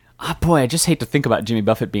Boy, I just hate to think about Jimmy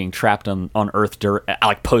Buffett being trapped on Earth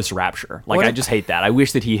like post-rapture. Like, I just hate that. I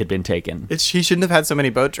wish that he had been taken. He shouldn't have had so many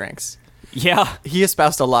boat drinks. Yeah. He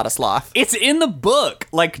espoused a lot of sloth. It's in the book.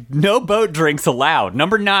 Like, no boat drinks allowed.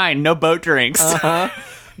 Number 9, no boat drinks.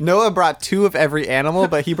 Noah brought 2 of every animal,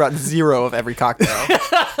 but he brought 0 of every cocktail.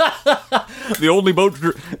 The only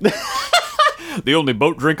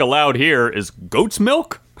boat drink allowed here is goat's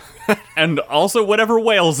milk and also whatever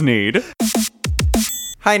whales need.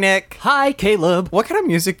 Hi, Nick. Hi, Caleb. What kind of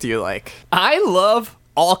music do you like? I love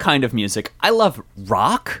all kind of music. I love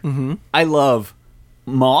rock. Mm-hmm. I love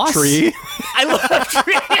moss. Tree. I love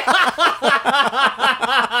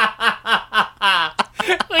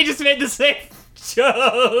tree. We just made the same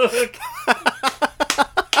joke.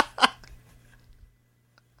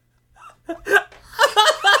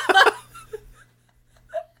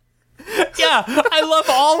 Yeah, I love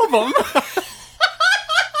all of them.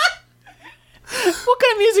 What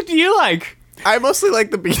kind of music do you like? I mostly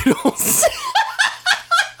like the Beatles.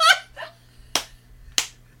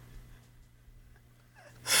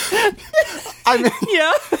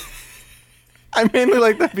 Yeah. I mainly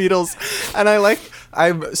like the Beatles, and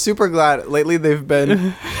I'm super glad lately they've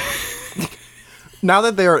been, now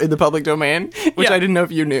that they are in the public domain, which Yeah. I didn't know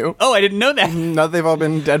if you knew. Oh, I didn't know that. Now that they've all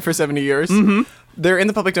been dead for 70 years. Mm-hmm. They're in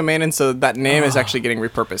the public domain, and so that name is actually getting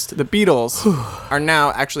repurposed. The Beatles are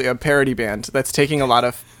now actually a parody band that's taking a lot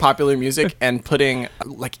of popular music and putting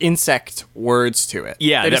like insect words to it.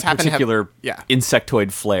 Yeah, They that just happen to have- particular yeah.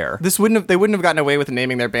 insectoid flair. They wouldn't have gotten away with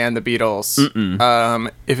naming their band the Beatles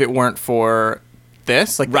if it weren't for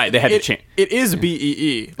this. Like, Right, they had to change. It is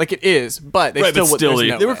BEE, like it is, but they still would. There's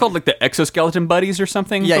no they were way. called like the Exoskeleton Buddies or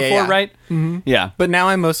something Yeah, yeah, before, yeah. right? Mm-hmm. Yeah. But now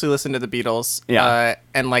I mostly listen to the Beatles. Yeah.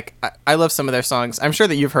 And like I love some of their songs. I'm sure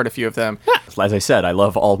that you've heard a few of them. As I said, I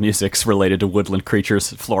love all musics related to woodland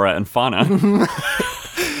creatures, flora, and fauna.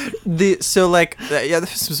 This is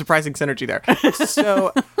some surprising synergy there.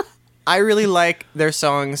 So I really like their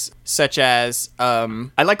songs, such as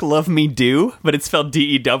I like Love Me Do, but it's spelled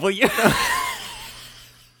D-E-W.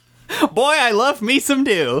 Boy, I love me some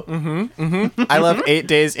do. I love 8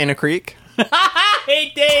 Days in a Creek.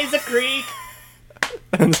 8 days a creek.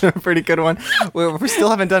 That's a pretty good one. We still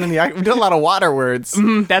haven't done any. We've done a lot of water words,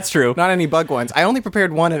 That's true. not any bug ones. I only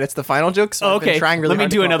prepared one, and it's the final joke. So I've been Okay, trying really let me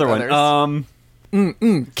hard to do come up another with one.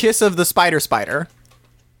 others. Kiss of the Spider.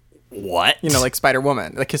 What? You know, like Spider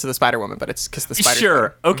Woman, the Kiss of the Spider Woman, but it's Kiss the Spider.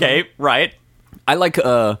 Sure. Okay. Right. I like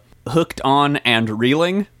Hooked On and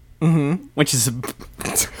Reeling, which is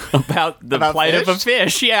about the About plight of a fish?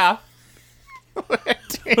 fish. Yeah.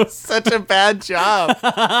 It's such a bad job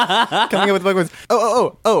coming up with bug ones.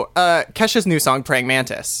 Kesha's new song, "Praying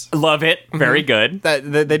Mantis." Love it. Very good. That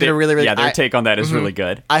they did a really Yeah, their take on that is really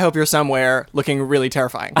good. I hope you're somewhere looking really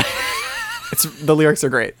terrifying. The lyrics are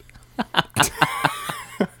great.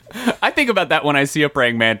 I think about that when I see a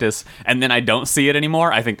praying mantis, and then I don't see it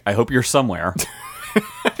anymore. I think, I hope you're somewhere,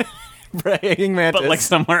 Praying Mantis. but like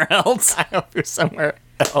somewhere else. I hope you're somewhere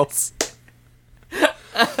else.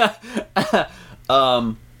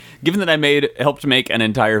 Given that I helped make an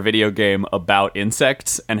entire video game about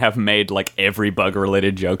insects and have made like every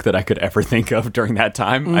bug-related joke that I could ever think of during that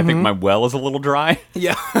time, I think my well is a little dry.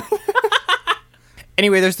 Yeah.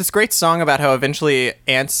 Anyway, there's this great song about how eventually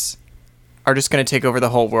ants are just going to take over the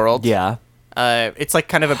whole world. Yeah. It's like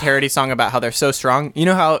kind of a parody song about how they're so strong. You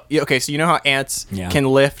know how so you know how ants Yeah. can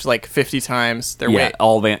lift like 50 times their Yeah,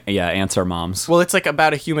 weight. ants are moms. Well, it's like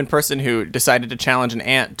about a human person who decided to challenge an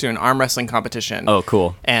ant to an arm wrestling competition. Oh,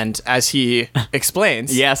 cool. And as he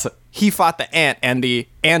explains, Yes. he fought the ant and the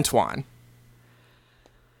Antoine.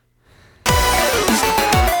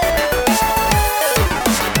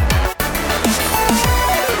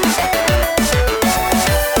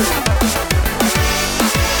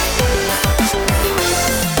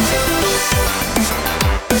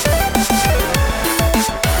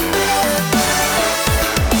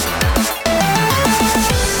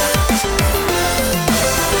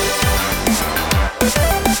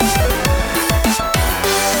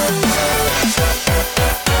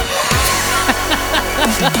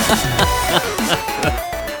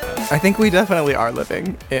 I think we definitely are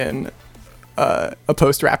living in a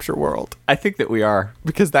post-rapture world I think that we are.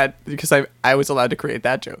 because I was allowed to create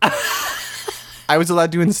that joke. I was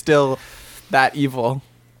allowed to instill that evil.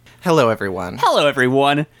 Hello, everyone. Hello,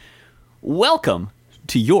 everyone. Welcome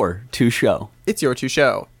to Your Two Show, It's Your Two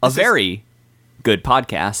Show. a very good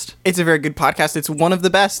podcast. It's a very good podcast. It's one of the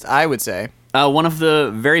best, I would say. One of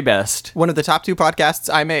the very best. One of the top 2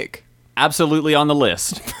 podcasts I make. Absolutely on the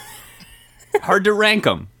list. Hard to rank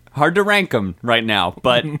them right now,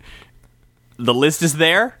 but the list is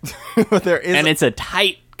there, But there is and it's a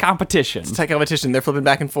tight competition. Tight competition. They're flipping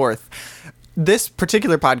back and forth. This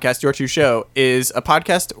particular podcast, Your True Show, is a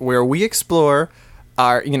podcast where we explore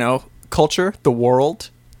our, culture, the world,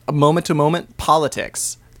 moment to moment,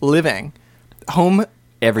 politics, living, home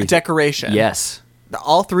Everything. decoration. Yes.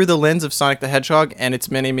 All through the lens of Sonic the Hedgehog and its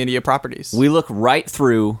many media properties. We look right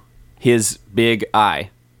through his big eye.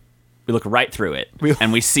 We look right through it,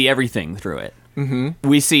 and we see everything through it. Mm-hmm.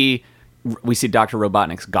 We see Dr.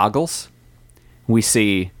 Robotnik's goggles. We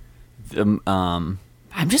see the. I'm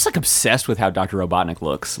just like obsessed with how Dr. Robotnik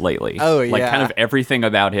looks lately. Oh yeah, like kind of everything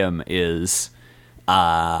about him is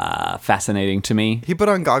fascinating to me. He put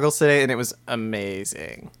on goggles today, and it was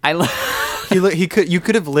amazing. You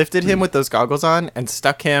could have lifted him with those goggles on and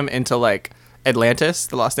stuck him into like Atlantis,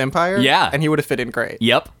 the Lost Empire. Yeah, and he would have fit in great.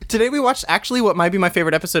 Yep. Today we watched actually what might be my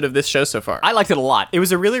favorite episode of this show so far. I liked it a lot. It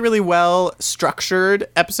was a really, really well structured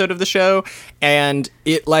episode of the show, and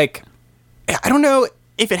it I don't know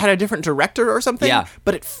if it had a different director or something,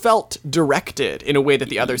 but it felt directed in a way that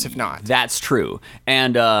the others have not. That's true.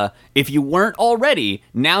 And if you weren't already,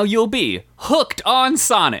 now you'll be hooked on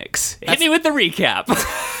Sonics. Hit me with the recap.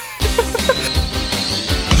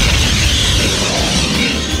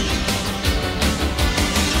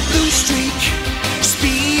 Blue streak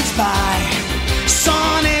speeds by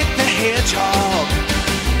Sonic the Hedgehog,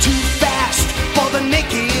 too fast for the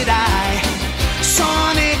naked eye.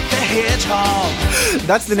 Sonic the Hedgehog.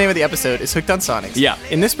 That's the name of the episode, is Hooked on Sonics. Yeah.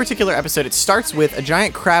 In this particular episode, it starts with a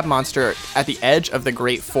giant crab monster at the edge of the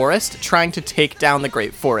Great Forest trying to take down the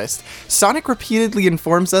Great Forest. Sonic repeatedly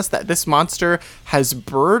informs us that this monster has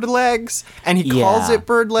bird legs, and he calls it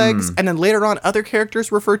bird legs, and then later on other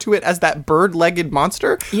characters refer to it as that bird-legged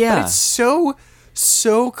monster. Yeah. But it's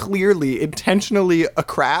so clearly, intentionally a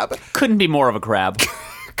crab. Couldn't be more of a crab.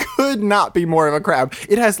 Could not be more of a crab.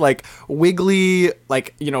 It has like wiggly,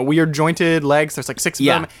 weird jointed legs. There's like 6 of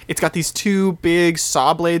them. It's got these 2 big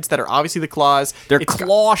saw blades that are obviously the claws. They're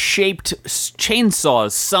claw-shaped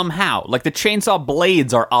chainsaws somehow. Like the chainsaw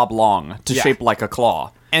blades are oblong to shape like a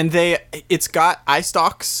claw. And it's got eye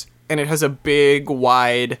stalks, and it has a big,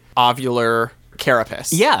 wide, ovular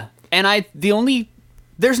carapace. Yeah. And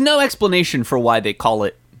there's no explanation for why they call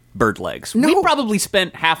it bird legs. No. We probably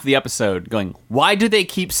spent half the episode going, why do they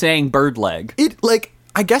keep saying bird leg?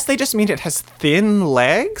 I guess they just mean it has thin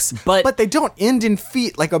legs, but they don't end in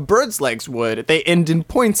feet like a bird's legs would. They end in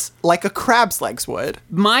points like a crab's legs would.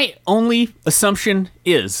 My only assumption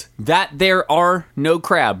is that there are no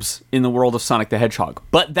crabs in the world of Sonic the Hedgehog,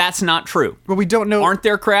 but that's not true. Well, we don't know. Aren't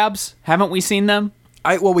there crabs? Haven't we seen them?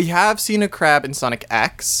 We have seen a crab in Sonic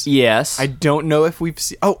X. Yes. I don't know if we've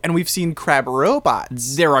seen... Oh, and we've seen crab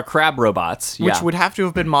robots. There are crab robots, which would have to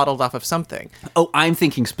have been modeled off of something. Oh, I'm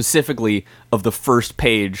thinking specifically of the first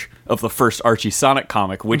page of the first Archie Sonic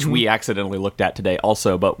comic, which we accidentally looked at today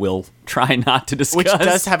also, but we'll try not to discuss. Which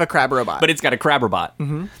does have a crab robot. But it's got a crab robot.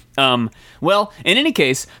 Mm-hmm. Well, in any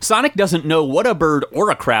case, Sonic doesn't know what a bird or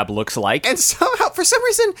a crab looks like. And somehow, for some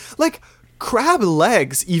reason, crab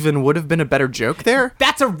legs even would have been a better joke there.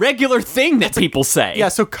 That's a regular thing that people say. Yeah,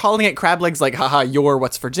 so calling it crab legs like, haha, you're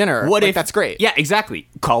what's for dinner. What if that's great. Yeah, exactly.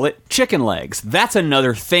 Call it chicken legs. That's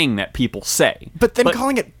another thing that people say. But then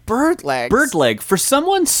calling it bird legs. Bird leg, for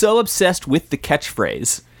someone so obsessed with the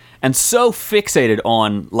catchphrase and so fixated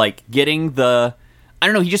on, getting the... I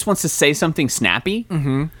don't know, he just wants to say something snappy.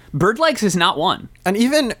 Mm-hmm. Bird legs is not one. And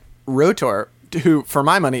even Rotor, who, for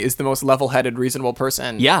my money, is the most level-headed, reasonable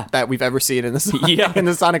person that we've ever seen in the in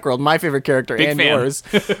the Sonic world. My favorite character, Big and fan. yours,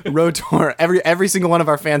 Rotor. Every single one of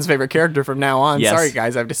our fans' favorite character from now on. Yes. Sorry,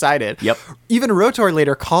 guys, I've decided. Yep. Even Rotor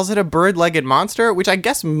later calls it a bird-legged monster, which I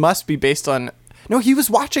guess must be based on... No, he was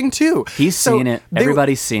watching too. He's seen it.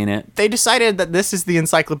 Everybody's seen it. They decided that this is the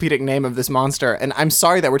encyclopedic name of this monster, and I'm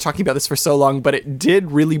sorry that we're talking about this for so long, but it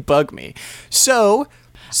did really bug me. So...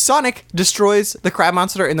 Sonic destroys the crab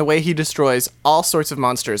monster in the way he destroys all sorts of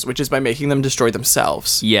monsters, which is by making them destroy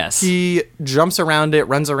themselves. Yes. He jumps around it,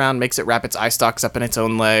 runs around, makes it wrap its eye stalks up in its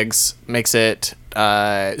own legs, makes it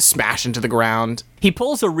smash into the ground. He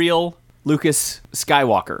pulls a real Lucas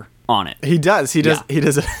Skywalker on it. He does. Yeah.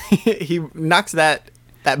 He knocks that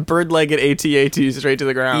bird-legged AT-AT straight to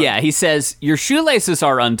the ground. Yeah, he says, your shoelaces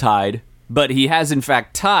are untied, but he has in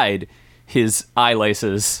fact tied his eye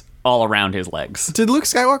laces all around his legs. Did Luke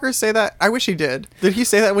Skywalker say that? I wish he did. Did he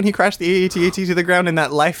say that when he crashed the AT-AT to the ground in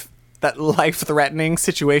that life-threatening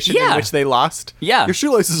situation in which they lost? Yeah. Your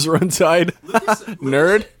shoelaces are untied.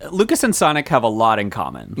 Nerd. Lucas and Sonic have a lot in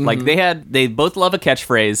common. Mm-hmm. They both love a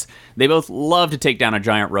catchphrase. They both love to take down a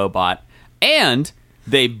giant robot. And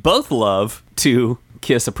they both love to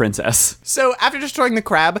kiss a princess. So after destroying the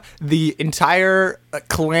crab, the entire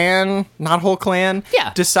clan, not whole clan,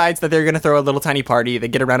 decides that they're going to throw a little tiny party. They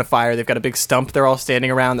get around a fire. They've got a big stump they're all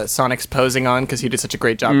standing around that Sonic's posing on because he did such a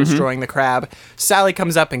great job destroying the crab. Sally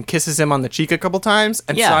comes up and kisses him on the cheek a couple times,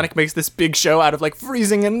 and Sonic makes this big show out of like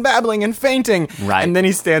freezing and babbling and fainting. Right. And then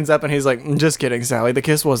he stands up and he's like, just kidding, Sally. The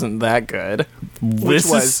kiss wasn't that good. Which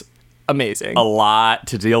was amazing. A lot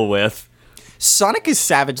to deal with. Sonic is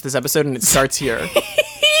savage this episode, and it starts here.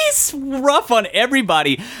 He's rough on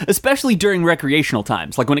everybody, especially during recreational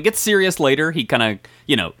times. Like when it gets serious later, he kind of,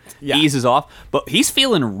 eases off. But he's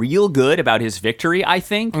feeling real good about his victory, I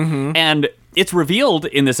think. And it's revealed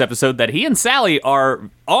in this episode that he and Sally are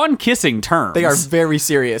on kissing terms. They are very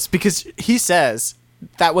serious because he says,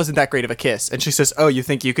 that wasn't that great of a kiss. And she says, oh, you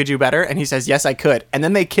think you could do better? And he says, yes, I could. And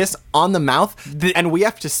then they kiss on the mouth, and we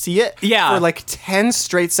have to see it for like 10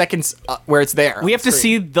 straight seconds where it's there. We have to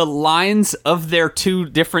see the lines of their two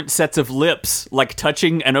different sets of lips, like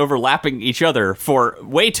touching and overlapping each other for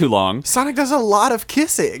way too long. Sonic does a lot of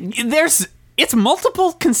kissing. It's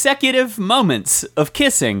multiple consecutive moments of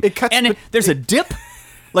kissing. It cuts there's a dip.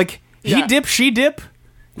 Like, he dip, she dip.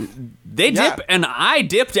 They dip, and I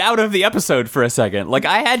dipped out of the episode for a second. Like,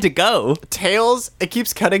 I had to go. Tails, it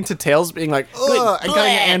keeps cutting to Tails being like, ugh, and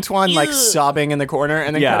cutting to Antoine, like, sobbing in the corner,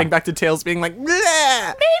 and then cutting back to Tails being like, bleh.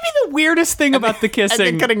 Maybe the weirdest thing about the kissing. And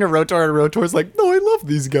then cutting to Rotor, and Rotor's like, no, I love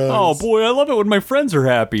these guys. Oh, boy, I love it when my friends are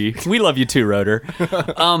happy. We love you too, Rotor.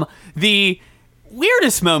 The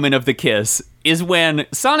weirdest moment of the kiss is when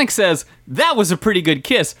Sonic says, that was a pretty good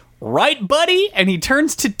kiss. Right, buddy? And he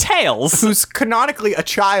turns to Tails. Who's canonically a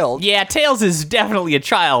child. Yeah, Tails is definitely a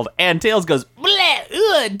child. And Tails goes, bleh,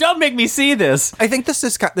 ugh, don't make me see this. I think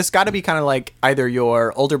this got to be kind of like either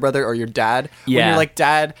your older brother or your dad. Yeah. When your like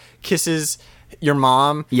dad kisses your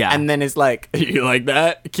mom. Yeah. And then is like, you like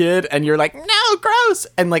that, kid? And you're like, no, gross.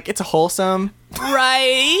 And like, it's wholesome.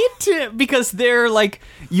 Right? Because they're like,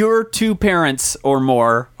 your two parents or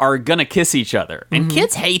more are gonna kiss each other. And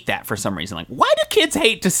kids hate that for some reason. Like, why do kids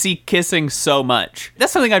hate to see kissing so much?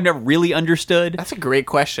 That's something I've never really understood. That's a great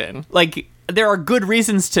question. Like, there are good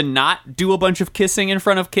reasons to not do a bunch of kissing in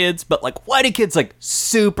front of kids, but like, why do kids like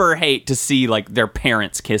super hate to see like their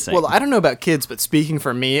parents kissing? Well, I don't know about kids, but speaking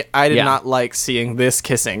for me, I did not like seeing this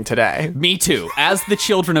kissing today. Me too. As the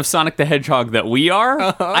children of Sonic the Hedgehog that we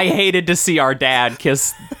are, I hated to see our dad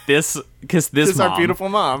kiss this This is mom. our beautiful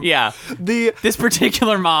mom. Yeah. This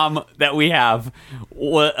particular mom that we have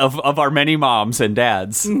of our many moms and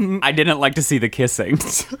dads, I didn't like to see the kissing.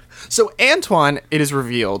 So Antoine, it is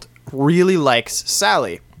revealed, really likes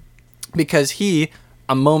Sally because he,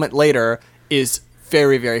 a moment later, is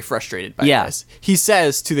very, very frustrated by this. He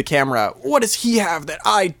says to the camera, what does he have that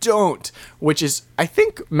I don't? Which is, I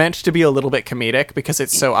think, meant to be a little bit comedic because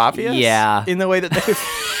it's so obvious in the way that they've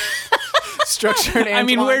structured Antoine. I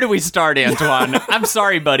mean, where do we start, Antoine? I'm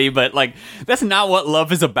sorry, buddy, but like, that's not what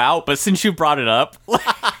love is about, but since you brought it up...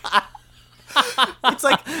 It's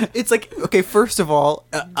like, okay, first of all,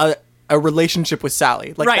 a relationship with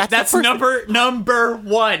Sally. Like, right, that's number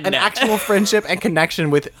one. An actual friendship and connection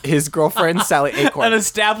with his girlfriend, Sally Acorn. An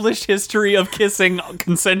established history of kissing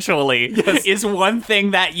consensually is one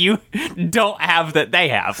thing that you don't have that they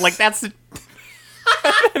have. Like, that's...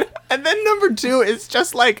 And then number two is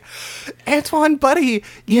just like, Antoine, buddy,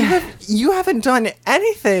 you haven't done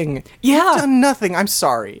anything. You've done nothing. I'm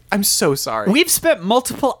sorry. I'm so sorry. We've spent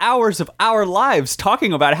multiple hours of our lives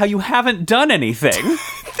talking about how you haven't done anything.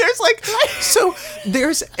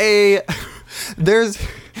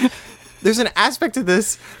 There's an aspect of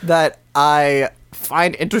this that I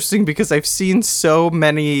find interesting because I've seen so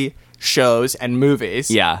many shows and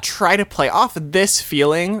movies try to play off this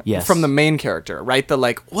feeling from the main character, right? The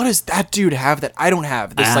like, what does that dude have that I don't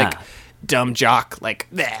have? This like dumb jock, like,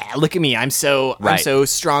 look at me, I'm so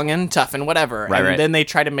strong and tough and whatever. And then they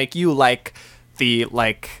try to make you like the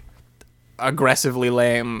like aggressively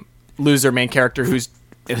lame loser main character who's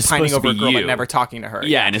pining over a girl but never talking to her.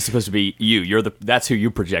 Yeah, and it's supposed to be you. That's who you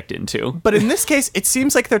project into. But in this case, it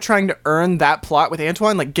seems like they're trying to earn that plot with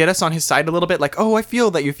Antoine, like get us on his side a little bit, like, oh, I feel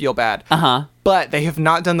that you feel bad. But they have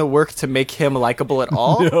not done the work to make him likable at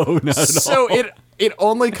all. No, not at all. So it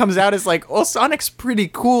only comes out as like, well, Sonic's pretty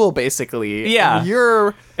cool, basically. Yeah. And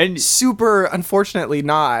you're super, unfortunately,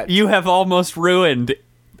 not. You have almost ruined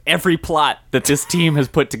every plot that this team has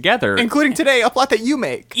put together. Including today, a plot that you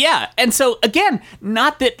make. Yeah, and so, again,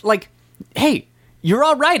 not that, like, hey, you're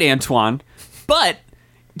all right, Antoine, but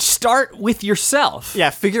start with yourself. Yeah,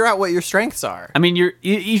 figure out what your strengths are. I mean, you're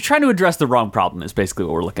trying to address the wrong problem is basically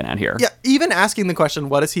what we're looking at here. Yeah, even asking the question,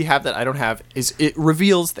 what does he have that I don't have, it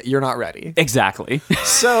reveals that you're not ready. Exactly.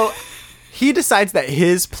 So... He decides that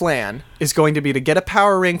his plan is going to be to get a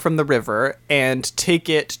power ring from the river and take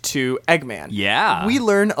it to Eggman. Yeah. We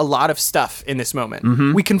learn a lot of stuff in this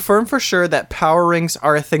moment. We confirm for sure that power rings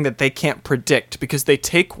are a thing that they can't predict because they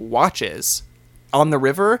take watches on the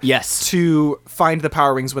river Yes. to find the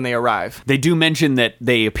power rings when they arrive. They do mention that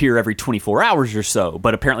they appear every 24 hours or so,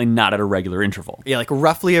 but apparently not at a regular interval. Yeah, like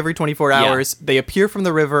roughly every 24 hours, they appear from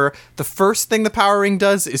the river. The first thing the power ring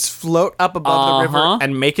does is float up above the river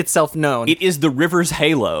and make itself known. It is the river's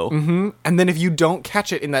halo. And then if you don't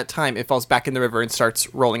catch it in that time, it falls back in the river and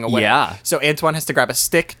starts rolling away. Yeah. So Antoine has to grab a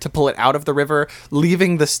stick to pull it out of the river,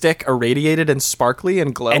 leaving the stick irradiated and sparkly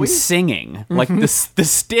and glowy. And singing. Like, the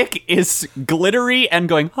stick is glittery and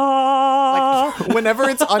going, ah. Whenever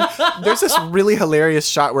it's on, there's this really hilarious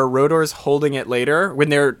shot where Rodor's holding it later when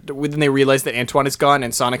they realize that Antoine is gone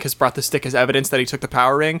and Sonic has brought the stick as evidence that he took the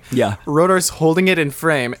power ring. Yeah. Rodor's holding it in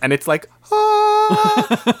frame and it's like,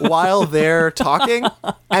 ah, while they're talking.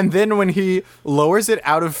 And then when he lowers it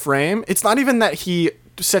out of frame, it's not even that he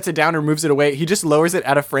sets it down or moves it away. He just lowers it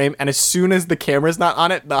out of frame, and as soon as the camera's not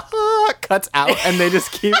on it, the cuts out and they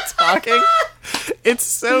just keep talking. It's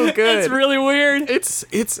so good. It's really weird.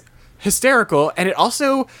 It's hysterical, and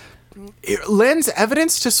it lends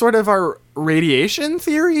evidence to sort of our radiation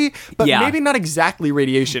theory, but Yeah. maybe not exactly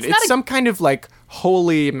radiation. It's some kind of like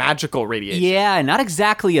holy magical radiation. Yeah, not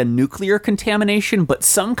exactly a nuclear contamination, but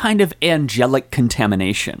some kind of angelic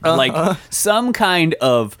contamination. Like some kind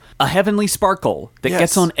of a heavenly sparkle that Yes.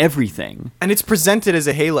 gets on everything. And it's presented as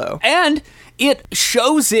a halo. And it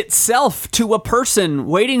shows itself to a person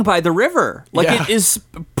waiting by the river. Like Yeah. it is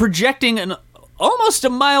projecting almost a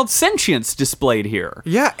mild sentience displayed here.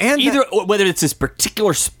 Yeah, and Either whether it's this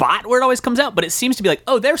particular spot where it always comes out, but it seems to be like,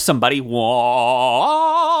 oh, there's somebody.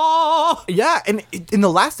 Whoa. Yeah, and in the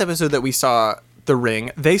last episode that we saw the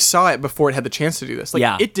ring, they saw it before it had the chance to do this. Like,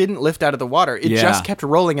 Yeah. it didn't lift out of the water. It Yeah. just kept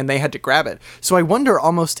rolling, and they had to grab it. So I wonder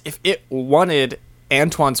almost if it wanted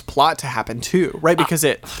Antoine's plot to happen too, right? Because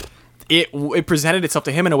it presented itself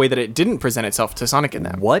to him in a way that it didn't present itself to Sonic and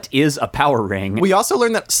them. What is a power ring? We also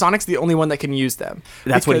learned that Sonic's the only one that can use them.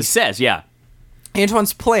 That's what he because says, yeah.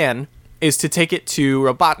 Antoine's plan is to take it to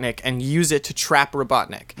Robotnik and use it to trap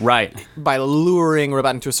Robotnik. Right. By luring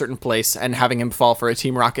Robotnik to a certain place and having him fall for a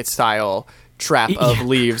Team Rocket style trap of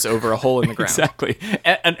leaves over a hole in the ground. Exactly.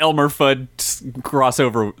 An Elmer Fudd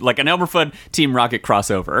crossover, like an Elmer Fudd Team Rocket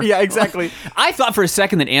crossover. Yeah, exactly. I thought for a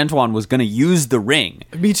second that Antoine was going to use the ring.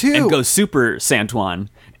 Me too. And go Super Santoine,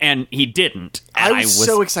 and he didn't. And I was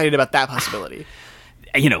so excited about that possibility.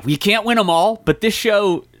 You know, you can't win them all, but this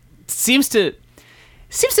show seems to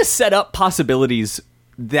set up possibilities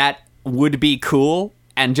that would be cool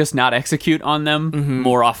and just not execute on them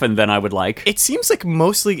more often than I would like. It seems like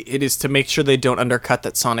mostly it is to make sure they don't undercut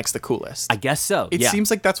that Sonic's the coolest. I guess so. It yeah.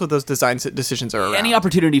 seems like that's what those design decisions are around. Any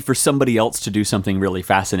opportunity for somebody else to do something really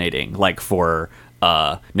fascinating, like for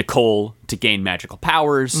Nicole to gain magical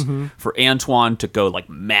powers, for Antoine to go like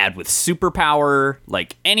mad with superpower,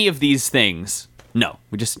 like any of these things. No,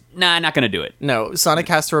 not gonna do it. No, Sonic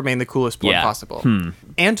has to remain the coolest one Yeah. possible.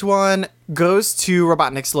 Antoine goes to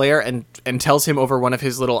Robotnik's lair and tells him over one of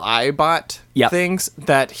his little iBot Yep. things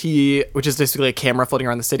which is basically a camera floating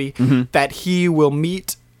around the city, Mm-hmm. that he will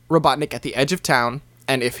meet Robotnik at the edge of town,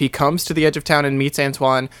 and if he comes to the edge of town and meets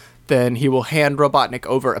Antoine, then he will hand Robotnik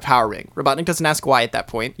over a power ring. Robotnik doesn't ask why at that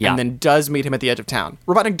point, Yeah. and then does meet him at the edge of town.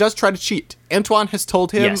 Robotnik does try to cheat. Antoine has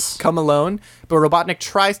told him, Yes. come alone, but Robotnik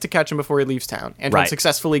tries to catch him before he leaves town. Antoine Right.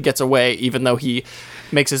 successfully gets away, even though he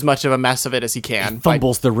makes as much of a mess of it as he can.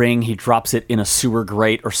 Fumbles the ring, he drops it in a sewer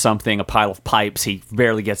grate or something, a pile of pipes, he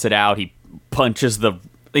barely gets it out, he punches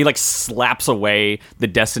he like slaps away the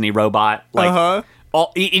Destiny robot. Like,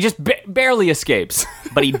 he just barely escapes.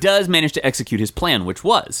 But he does manage to execute his plan, which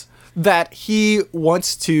was that he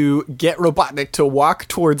wants to get Robotnik to walk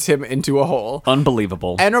towards him into a hole.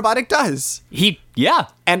 unbelievable. And Robotnik does. Yeah.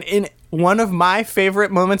 And in one of my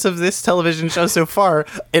favorite moments of this television show so far,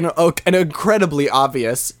 an incredibly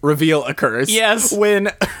obvious reveal occurs. Yes. When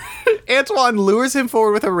Antoine lures him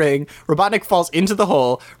forward with a ring, Robotnik falls into the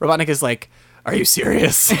hole. Robotnik is like, "Are you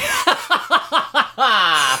serious?"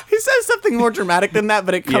 He says something more dramatic than that,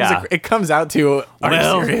 but it comes out to, "Are you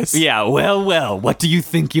serious?" Yeah, well, what do you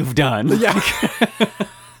think you've done? Yeah.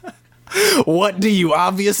 What do you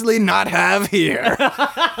obviously not have here?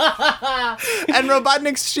 And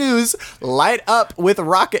Robotnik's shoes light up with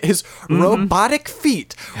his robotic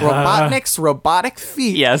feet. Robotnik's robotic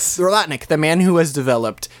feet. Yes. Robotnik, the man who has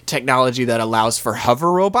developed technology that allows for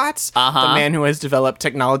hover robots. The man who has developed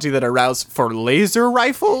technology that allows for laser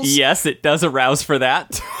rifles. Yes, it does arouse for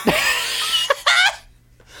that.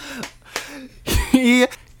 He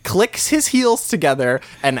clicks his heels together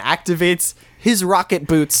and activates his rocket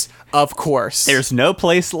boots, of course. There's no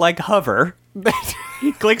place like hover.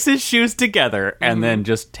 He clicks his shoes together and then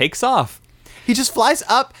just takes off. He just flies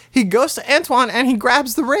up, he goes to Antoine, and he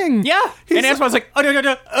grabs the ring. Yeah. He's And Antoine's like, oh,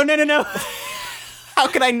 no. Oh, no. How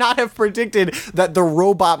could I not have predicted that the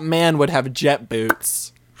robot man would have jet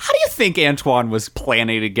boots? How do you think Antoine was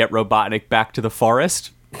planning to get Robotnik back to the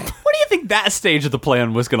forest? What do you think that stage of the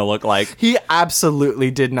plan was going to look like? He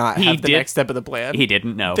absolutely did not have the did- next step of the plan. He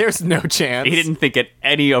didn't know. There's no chance. He didn't think it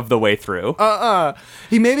any of the way through.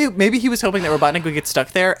 He maybe he was hoping that Robotnik would get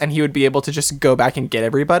stuck there and he would be able to just go back and get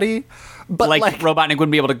everybody. But like Robotnik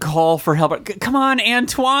wouldn't be able to call for help. Come on,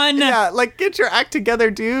 Antoine. yeah, like get your act together,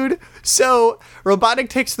 dude. So Robotnik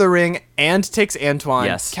takes the ring and takes Antoine,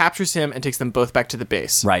 Yes. captures him, and takes them both back to the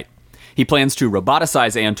base. Right. He plans to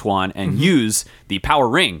roboticize Antoine and use the power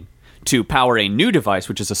ring to power a new device,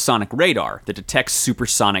 which is a sonic radar that detects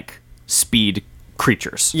supersonic speed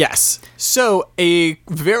creatures. Yes. So a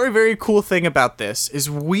very, very cool thing about this is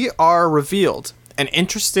we are revealed an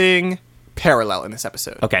interesting parallel in this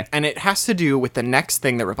episode. Okay. And it has to do with the next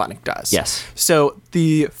thing that Robotnik does. Yes. So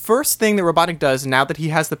the first thing that Robotnik does now that he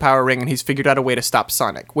has the power ring and he's figured out a way to stop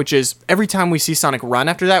Sonic, which is every time we see Sonic run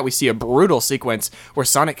after that, we see a brutal sequence where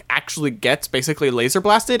Sonic actually gets basically laser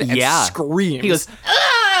blasted and screams. He goes,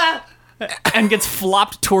 ah! And gets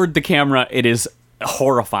flopped toward the camera. It is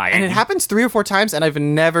horrifying. and it happens 3 or 4 times, and I've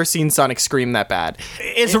never seen Sonic scream that bad.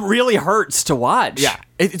 It really hurts to watch. Yeah,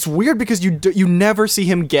 it's weird because you never see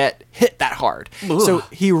him get hit that hard. Ugh. So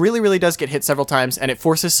he really does get hit several times, and it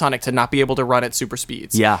forces Sonic to not be able to run at super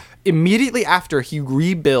speeds. Yeah. Immediately after, he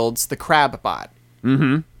rebuilds the Crab Bot.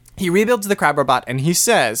 Mm-hmm. He rebuilds the Crab Robot, and he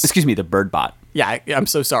says, Excuse me, the bird bot. "Yeah, I'm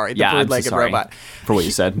so sorry. The Yeah, I'm so bird-legged sorry robot." for what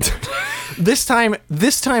you said. This time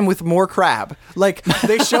with more crab. Like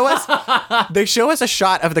they show us a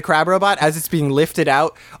shot of the crab robot as it's being lifted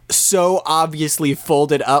out, so obviously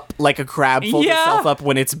folded up like a crab folds Yeah. itself up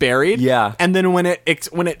when it's buried. Yeah. And then when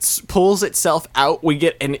it pulls itself out, we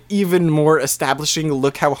get an even more establishing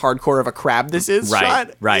look how hardcore of a crab this is Right,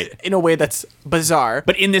 shot. right. In a way that's bizarre.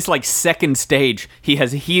 But in this like second stage, he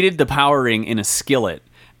has heated the power ring in a skillet,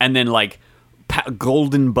 and then like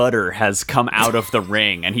golden butter has come out of the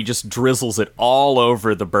ring, and he just drizzles it all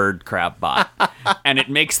over the bird crab bot, and it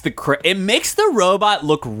makes the robot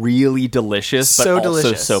look really delicious, but So also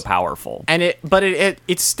delicious. so powerful. And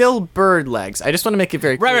it's still bird legs. I just want to make it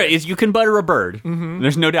very clear. Right. Is you can butter a bird. Mm-hmm.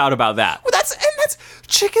 There's no doubt about that. Well, that's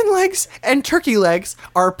chicken legs and turkey legs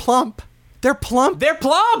are plump. They're plump. They're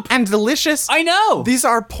plump. And delicious. I know. These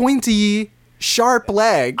are pointy, sharp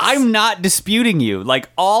legs. I'm not disputing you. Like,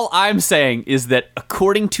 all I'm saying is that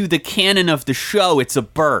according to the canon of the show, it's a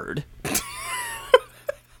bird.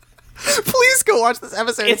 Please go watch this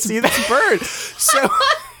episode and see this bird.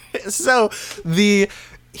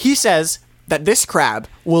 He says that this crab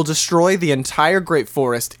will destroy the entire Great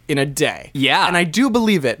Forest in a day. Yeah. And I do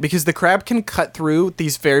believe it because the crab can cut through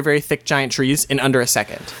these very, very thick giant trees in under a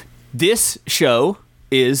second. This show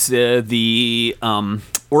is the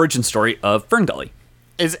origin story of Fern Gully.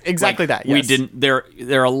 Is exactly Like, that. Yes. We didn't. There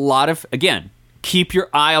are a lot of, again, keep your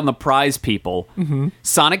eye on the prize, people. Mm-hmm.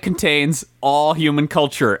 Sonic contains all human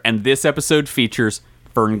culture, and this episode features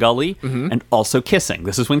Fern Gully and also kissing.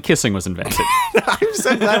 This is when kissing was invented. I'm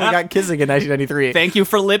so glad we got kissing in 1993. Thank you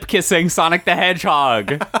for lip kissing, Sonic the Hedgehog.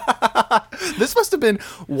 This must have been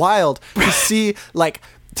wild to see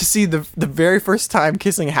the very first time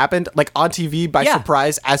kissing happened, like on TV by Yeah.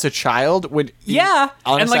 surprise as a child on And,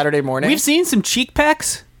 a like, Saturday morning. We've seen some cheek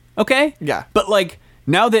pecks, okay? Yeah. But like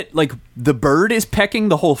now that like the bird is pecking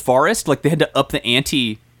the whole forest, like they had to up the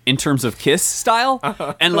ante in terms of kiss style.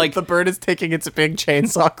 And like the bird is taking its big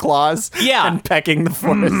chainsaw claws Yeah. and pecking the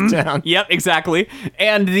forest down. Yep, exactly.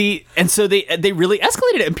 And so they really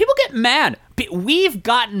escalated it, and people get mad. We've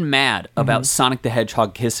gotten mad about Sonic the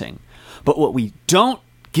Hedgehog kissing, but what we don't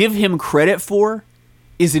give him credit for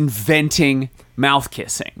is inventing mouth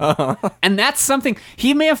kissing. And that's something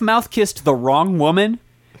he may have mouth kissed the wrong woman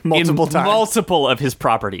Multiple in times. multiple of his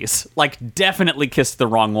properties. Like definitely kissed the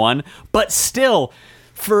wrong one, but still.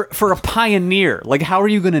 For a pioneer, like how are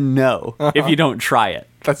you going to know if you don't try it?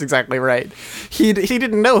 That's exactly right. He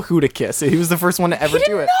didn't know who to kiss. He was the first one to ever We do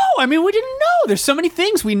didn't it. know. I mean, we didn't know. There's so many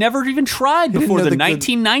things we never even tried didn't before know the the good-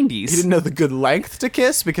 1990s. He didn't know the good length to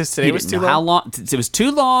kiss because today He was didn't too know how long. long. It was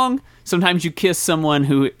too long. Sometimes you kiss someone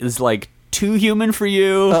who is like too human for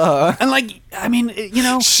you, and like I mean, you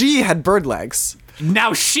know. She had bird legs.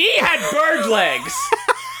 Now she had bird legs.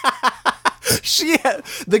 She had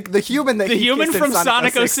the human that The he human kissed in from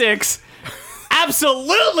Sonic 06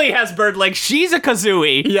 absolutely has bird legs. She's a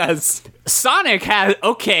Kazooie. Yes. Sonic has...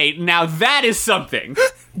 Okay, now that is something.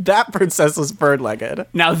 That princess was bird-legged.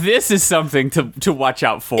 Now this is something to watch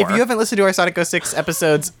out for. If you haven't listened to our Sonic 06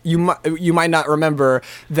 episodes, you might not remember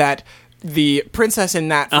that the princess in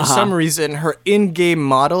that, for some reason, her in-game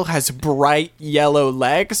model has bright yellow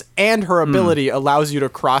legs, and her ability allows you to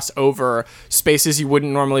cross over spaces you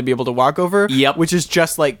wouldn't normally be able to walk over. Yep. Which is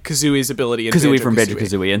just like Kazooie's ability in Kazooie from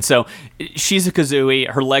Banjo-Kazooie. And so she's a Kazooie,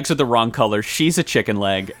 her legs are the wrong color, she's a chicken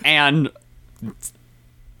leg, and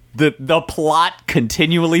the plot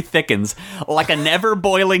continually thickens like a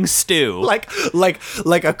never-boiling stew. Like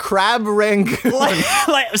a crab rangoon.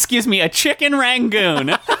 Excuse me, a chicken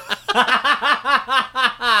rangoon.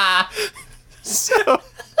 So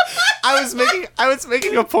I was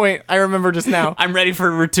making a point I remember just now. I'm ready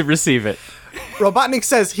to receive it. Robotnik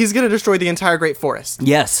says he's going to destroy the entire Great Forest.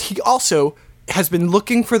 Yes. He also has been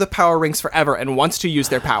looking for the power rings forever and wants to use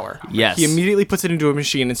their power. Yes. He immediately puts it into a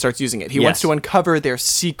machine and starts using it. He wants to uncover their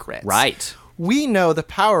secrets. Right. We know the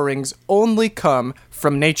power rings only come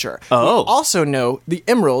from nature. Oh. We also know the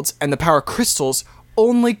emeralds and the power crystals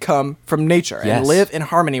only come from nature and Yes. live in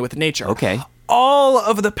harmony with nature. Okay. All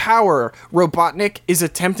of the power Robotnik is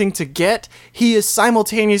attempting to get, he is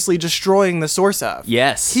simultaneously destroying the source of.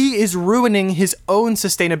 Yes. He is ruining his own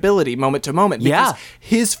sustainability moment to moment. Because Yeah.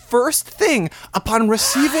 his first thing upon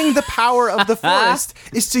receiving the power of the forest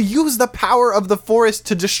is to use the power of the forest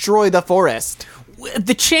to destroy the forest.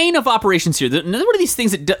 The chain of operations here, another one of these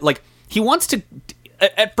things that, he wants to...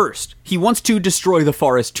 At first, he wants to destroy the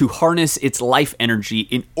forest to harness its life energy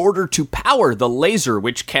in order to power the laser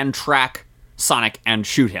which can track Sonic and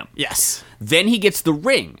shoot him. Yes. Then he gets the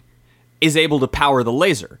ring, is able to power the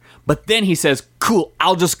laser. But then he says, cool,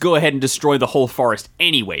 I'll just go ahead and destroy the whole forest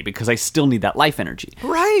anyway because I still need that life energy.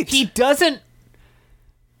 Right. He doesn't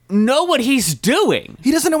know what he's doing.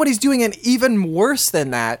 He doesn't know what he's doing, and even worse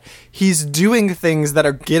than that, he's doing things that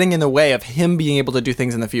are getting in the way of him being able to do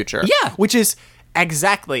things in the future. Yeah. Which is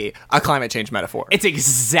exactly a climate change metaphor. It's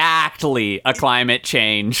exactly a climate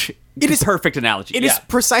change. It is perfect analogy. It is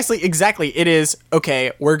precisely, exactly. It is,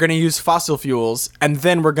 okay, we're going to use fossil fuels, and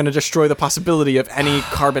then we're going to destroy the possibility of any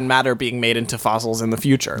carbon matter being made into fossils in the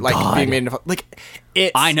future. Being made into...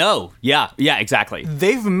 it's... I know. Yeah, exactly.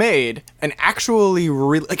 They've made an actually...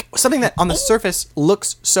 something that on the surface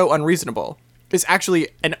looks so unreasonable is actually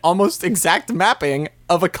an almost exact mapping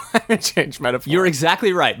of a climate change metaphor. You're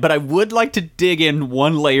exactly right, but I would like to dig in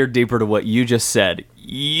one layer deeper to what you just said.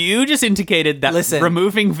 You just indicated that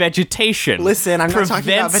removing vegetation I'm not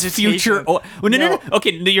talking about vegetation. Future no.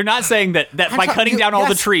 Okay, you're not saying that by cutting down all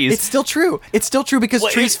the trees. It's still true. It's still true because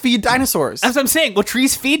trees feed dinosaurs. That's what I'm saying. Well,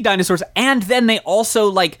 trees feed dinosaurs, and then they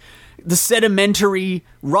also, the sedimentary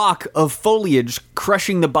rock of foliage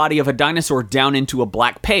crushing the body of a dinosaur down into a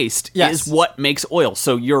black paste is what makes oil.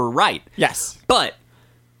 So you're right. Yes. But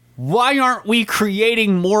why aren't we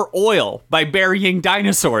creating more oil by burying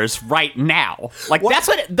dinosaurs right now?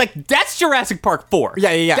 That's Jurassic Park 4.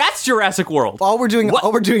 Yeah. That's Jurassic World. All we're doing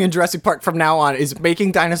in Jurassic Park from now on is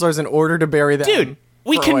making dinosaurs in order to bury them. Dude,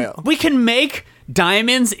 we can make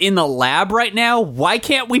diamonds in the lab right now. Why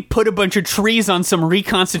can't we put a bunch of trees on some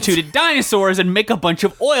reconstituted dinosaurs and make a bunch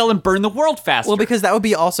of oil and burn the world faster? Well, because that would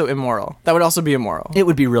be also immoral. That would also be immoral. It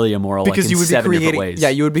would be really immoral because you would be creating ways. Yeah,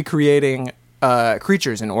 you would be creating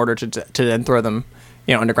creatures in order to then throw them,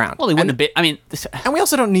 underground. Well, they wouldn't have been. I mean, and we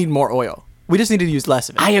also don't need more oil. We just need to use less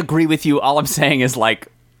of it. I agree with you. All I'm saying is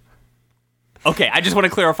okay, I just want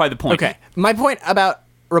to clarify the point. Okay, my point about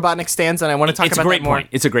Robotnik stands, and I want to talk about that more.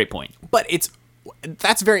 It's a great point. But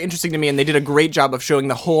that's very interesting to me, and they did a great job of showing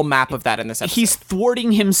the whole map of that in this episode. He's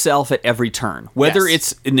thwarting himself at every turn, whether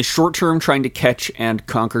it's in the short term trying to catch and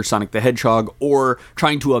conquer Sonic the Hedgehog, or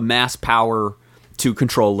trying to amass power to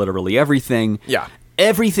control literally everything. Yeah.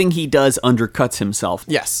 Everything he does undercuts himself.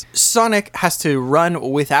 Yes. Sonic has to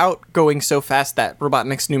run without going so fast that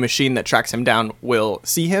Robotnik's new machine that tracks him down will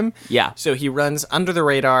see him. Yeah. So he runs under the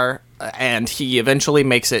radar, and he eventually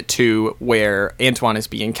makes it to where Antoine is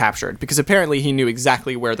being captured, because apparently he knew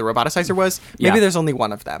exactly where the roboticizer was. Maybe there's only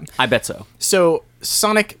one of them. I bet so. So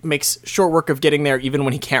Sonic makes short work of getting there even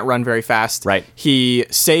when he can't run very fast. Right. He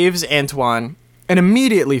saves Antoine and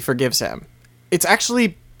immediately forgives him. It's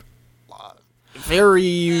actually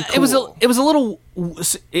very cool. It was a little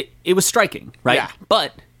it was striking, right? Yeah.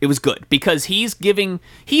 But it was good because he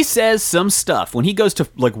says some stuff when he goes to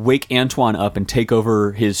wake Antoine up and take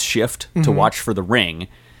over his shift to watch for the ring.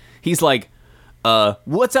 He's like,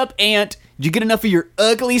 what's up, Ant? Did you get enough of your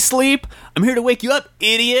ugly sleep? I'm here to wake you up,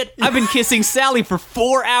 idiot. I've been kissing Sally for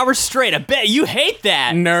 4 hours straight. I bet you hate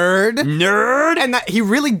that. Nerd. Nerd. And that he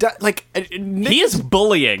really does, he is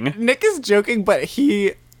bullying. Nick is joking, but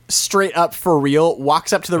he straight up for real,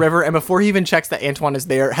 walks up to the river, and before he even checks that Antoine is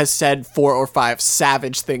there, has said 4 or 5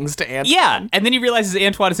 savage things to Antoine. Yeah, and then he realizes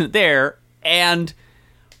Antoine isn't there, and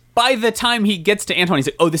by the time he gets to Antoine, he's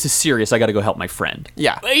like, oh, this is serious, I gotta go help my friend.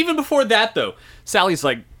 Yeah. But even before that, though, Sally's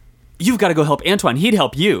like, you've gotta go help Antoine, he'd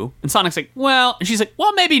help you. And Sonic's like, well, and she's like,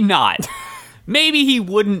 well, maybe not. Maybe he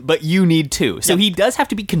wouldn't, but you need to. So he does have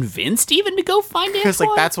to be convinced even to go find Antoine. Because,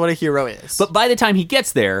 like, that's what a hero is. But by the time he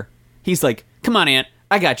gets there, he's like, come on, Ant,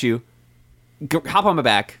 I got you. Hop on my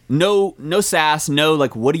back. No sass, no,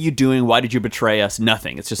 like, what are you doing? Why did you betray us?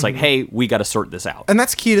 Nothing. It's just like, hey, we got to sort this out. And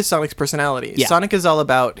that's key to Sonic's personality. Yeah. Sonic is all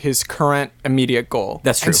about his current immediate goal.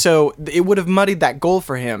 That's true. And so it would have muddied that goal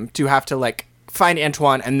for him to have to, like, find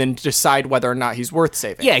Antoine and then decide whether or not he's worth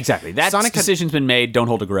saving. Yeah, exactly. That Sonic decision's been made. Don't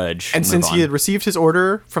hold a grudge. And since he had received his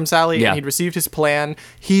order from Sally Yeah. and he'd received his plan,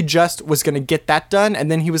 he just was going to get that done, and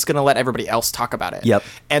then he was going to let everybody else talk about it. Yep.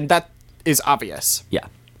 And that is obvious. Yeah.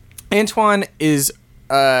 Antoine is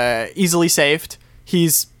easily saved.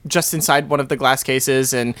 He's just inside one of the glass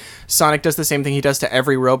cases, and Sonic does the same thing he does to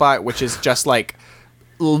every robot, which is just like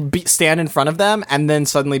stand in front of them and then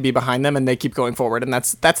suddenly be behind them, and they keep going forward, and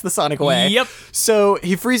that's the Sonic way. Yep. So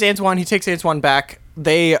he frees Antoine. He takes Antoine back.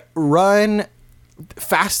 They run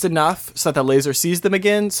fast enough so that the laser sees them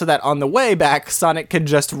again, so that on the way back, Sonic can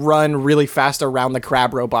just run really fast around the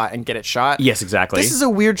crab robot and get it shot. Yes, exactly. This is a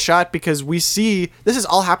weird shot because we see this is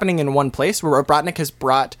all happening in one place where Robotnik has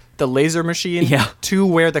brought the laser machine to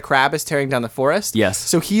where the crab is tearing down the forest. Yes.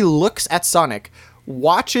 So he looks at Sonic,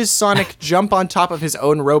 watches Sonic jump on top of his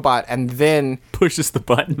own robot, and then pushes the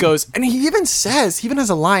button. Goes, and he even has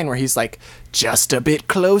a line where he's like, just a bit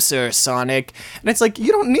closer, Sonic. And it's like,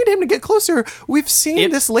 you don't need him to get closer. We've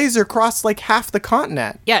seen this laser cross like half the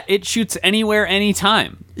continent. Yeah, it shoots anywhere,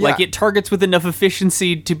 anytime. Yeah. Like, it targets with enough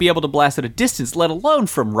efficiency to be able to blast at a distance, let alone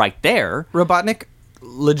from right there. Robotnik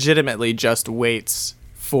legitimately just waits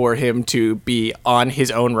for him to be on his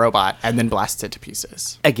own robot and then blasts it to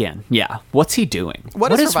pieces. Again, yeah. What's he doing?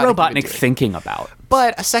 What is Robotnik thinking about?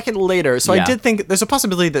 But a second later, so I did think there's a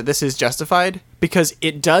possibility that this is justified because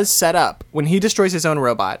it does set up, when he destroys his own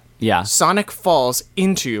robot, Sonic falls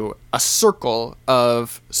into a circle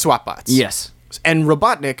of SWAT bots. Yes. And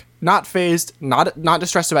Robotnik, not fazed, not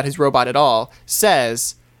distressed about his robot at all,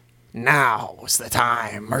 says, now's the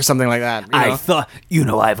time, or something like that. I thought,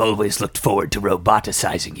 I've always looked forward to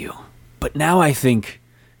roboticizing you. But now I think,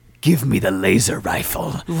 give me the laser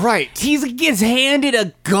rifle. Right. He gets handed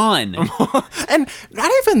a gun. And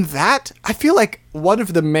not even that. I feel like one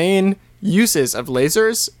of the main uses of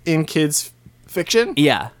lasers in kids' fiction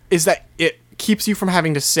is that it keeps you from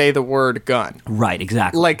having to say the word gun. Right,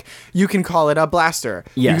 exactly. Like, you can call it a blaster.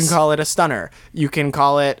 Yes. You can call it a stunner. You can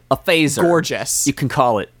call it a phaser. Gorgeous. You can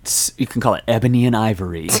call it ebony and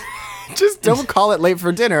ivory. Just don't call it late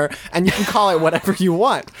for dinner, and you can call it whatever you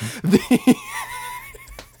want.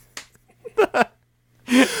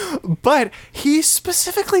 But he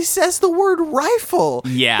specifically says the word rifle.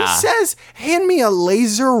 Yeah. He says, hand me a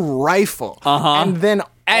laser rifle. And then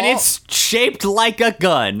and it's shaped like a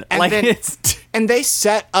gun. And they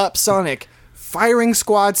set up Sonic firing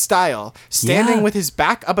squad style, standing with his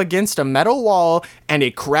back up against a metal wall and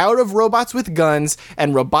a crowd of robots with guns,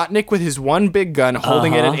 and Robotnik with his one big gun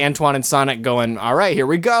holding it at Antoine and Sonic going, all right, here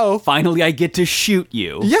we go. Finally, I get to shoot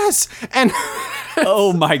you. Yes. And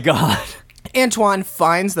oh my God. Antoine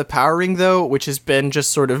finds the power ring, though, which has been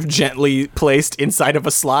just sort of gently placed inside of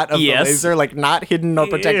a slot of the laser, like not hidden or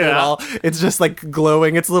protected at all. It's just like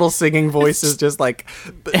glowing. Its little singing voice is just like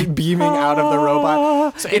beaming out of the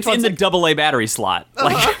robot. So it's in the AA battery slot.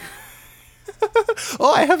 Like,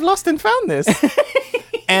 oh, I have lost and found this.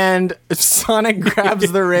 And Sonic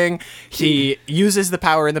grabs the ring. He uses the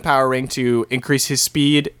power in the power ring to increase his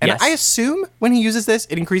speed. And I assume when he uses this,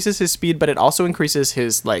 it increases his speed, but it also increases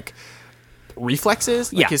his like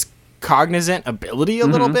reflexes, like his cognizant ability a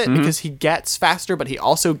little bit, because he gets faster, but he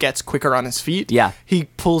also gets quicker on his feet. Yeah. He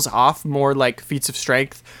pulls off more like feats of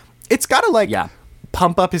strength. It's got to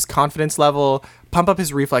pump up his confidence level, pump up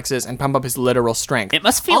his reflexes, and pump up his literal strength. It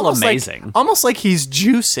must feel amazing. Almost like he's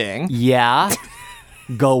juicing. Yeah.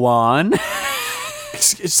 Go on.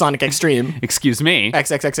 Sonic Extreme. Excuse me.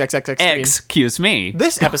 XXXXX Extreme. Excuse me.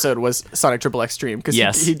 This episode was Sonic Triple Extreme because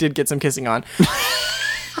he did get some kissing on.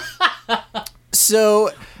 So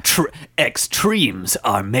extremes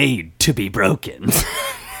are made to be broken.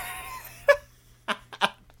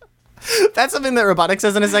 That's something that Robotnik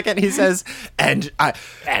says in a second. He says, and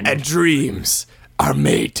dreams are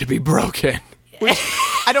made to be broken.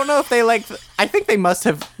 I don't know if they I think they must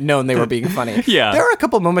have known they were being funny. Yeah. There were a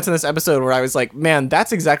couple moments in this episode where I was like, man,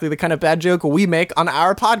 that's exactly the kind of bad joke we make on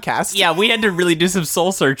our podcast. Yeah, we had to really do some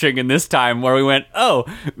soul searching in this time where we went, oh,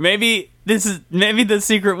 maybe the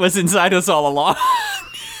secret was inside us all along.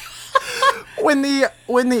 When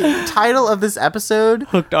the title of this episode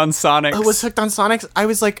Hooked on Sonics. was Hooked on Sonics, I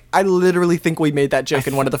was like, I literally think we made that joke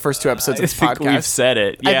in one of the first 2 episodes of I this think podcast. we've said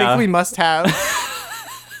it. Yeah. I think we must have.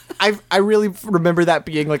 I really remember that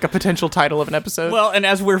being like a potential title of an episode. Well, and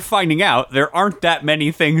as we're finding out, there aren't that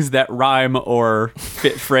many things that rhyme or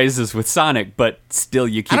fit phrases with Sonic, but still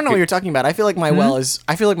you keep I don't know what you're talking about. I feel like my well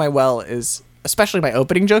is especially my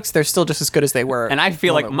opening jokes, they're still just as good as they were. And I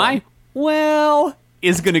feel like my well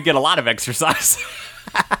is going to get a lot of exercise.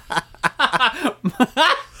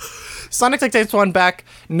 Sonic takes Antoine back.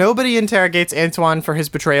 Nobody interrogates Antoine for his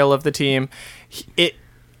betrayal of the team. It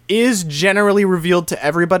is generally revealed to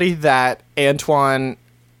everybody that Antoine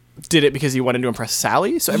did it because he wanted to impress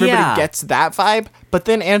Sally, so everybody gets that vibe. But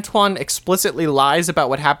then Antoine explicitly lies about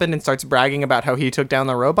what happened and starts bragging about how he took down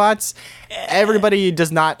the robots. Everybody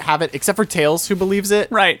does not have it, except for Tails, who believes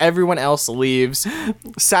it. Right. Everyone else leaves.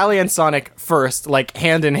 Sally and Sonic first, like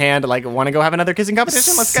hand in hand, like, want to go have another kissing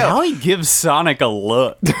competition? Let's go. Sally gives Sonic a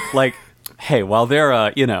look. Like, hey, while they're,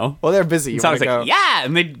 Well, they're busy. You want Sonic's to go? like, yeah!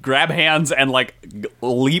 And they grab hands and,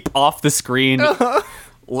 leap off the screen,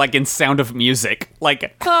 like in Sound of Music.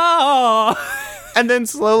 Like, oh! And then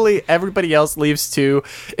slowly everybody else leaves too,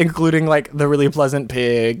 including the really pleasant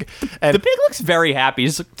pig. And The pig looks very happy.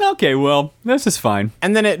 He's like, okay, well, this is fine.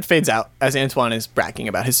 And then it fades out as Antoine is bragging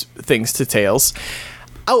about his things to Tails.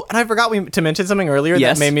 Oh, and I forgot to mention something earlier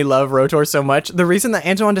Yes. that made me love Rotor so much. The reason that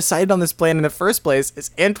Antoine decided on this plan in the first place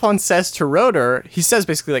is Antoine says to Rotor, he says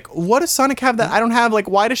basically what does Sonic have that I don't have?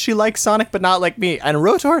 Why does she like Sonic but not like me? And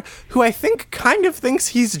Rotor, who I think kind of thinks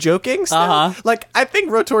he's joking still, I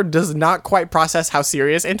think Rotor does not quite process how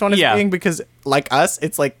serious Antoine is being because, like us,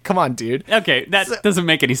 it's like, come on, dude. Okay, that doesn't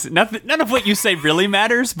make any sense. None of what you say really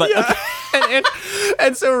matters, but Yeah.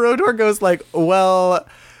 and so Rotor goes well,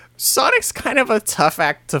 Sonic's kind of a tough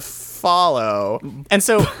act to follow. And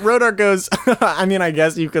so Rotor goes, I mean, I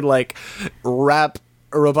guess you could wrap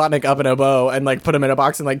Robotnik up in a bow and put him in a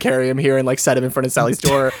box and carry him here and set him in front of Sally's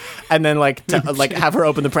door and then have her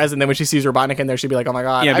open the present. Then when she sees Robotnik in there, she'd be like, oh my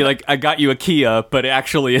god. yeah, I got you a Kia, but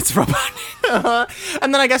actually it's Robotnik.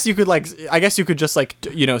 And then I guess you could just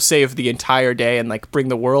save the entire day and bring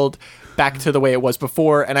the world back to the way it was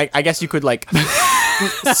before. And I guess you could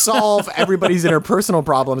solve everybody's interpersonal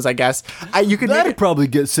problems. I guess you could That'd probably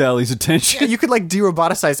get Sally's attention. you could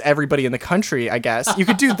de-roboticize everybody in the country. I guess you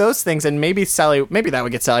could do those things, and maybe that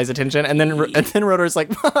would get Sally's attention. And then Rotor's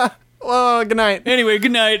like, well, good night. Anyway,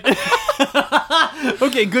 good night.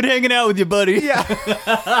 Okay, good hanging out with you, buddy.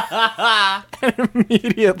 Yeah. And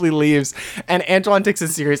immediately leaves. And Antoine takes it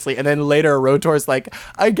seriously. And then later, Rotor's like,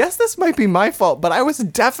 I guess this might be my fault, but I was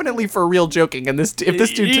definitely for real joking. And if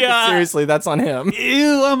this dude took it seriously, that's on him.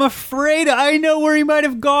 Ew, I'm afraid I know where he might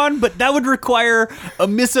have gone, but that would require a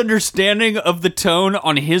misunderstanding of the tone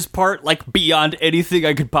on his part, beyond anything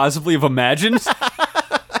I could possibly have imagined.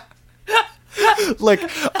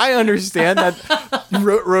 I understand that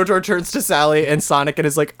Rotor turns to Sally and Sonic and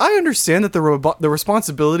is like, I understand that the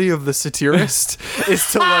responsibility of the satirist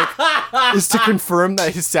is to confirm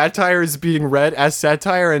that his satire is being read as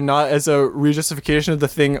satire and not as a rejustification of the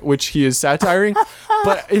thing which he is satiring.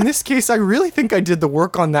 But in this case, I really think I did the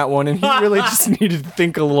work on that one, and he really just needed to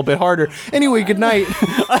think a little bit harder. Anyway, good night.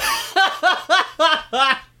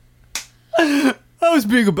 I was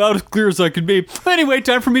being about as clear as I could be. Anyway,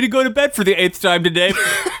 time for me to go to bed for the 8th time today.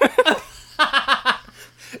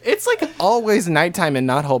 It's always nighttime in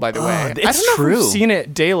Knothole, by the way. I don't know true. if we've seen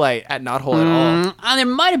it daylight at Knothole at all. There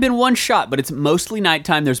might have been one shot, but it's mostly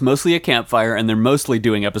nighttime. There's mostly a campfire, and they're mostly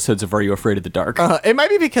doing episodes of Are You Afraid of the Dark? It might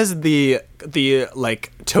be because the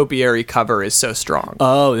topiary cover is so strong.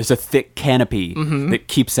 Oh, there's a thick canopy that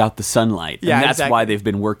keeps out the sunlight. Yeah, and that's exactly. why they've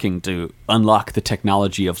been working to unlock the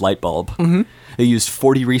technology of light bulb. They used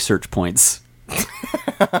 40 research points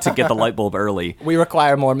to get the light bulb early. We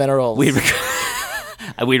require more minerals.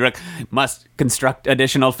 We must construct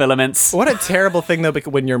additional filaments. What a terrible thing, though,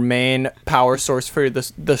 because when your main power source for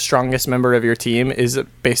the strongest member of your team is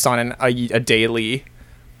based on a daily...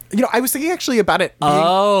 I was thinking actually about it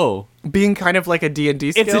being kind of like a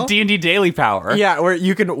D&D skill. It's a D&D daily power. Yeah, where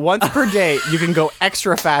you can, once per day, you can go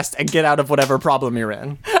extra fast and get out of whatever problem you're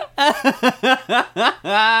in.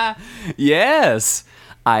 Yes.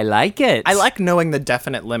 I like it. I like knowing the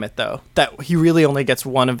definite limit, though, that he really only gets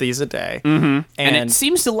one of these a day. And it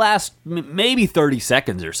seems to last maybe 30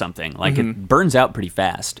 seconds or something. It burns out pretty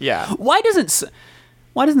fast. Yeah. Why doesn't...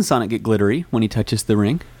 Why doesn't Sonic get glittery when he touches the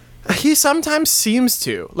ring? He sometimes seems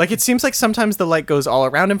to. Like, it seems like sometimes the light goes all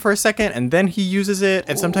around him for a second, and then he uses it,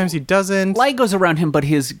 and sometimes he doesn't. Light goes around him, but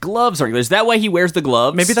his gloves are. Is that why he wears the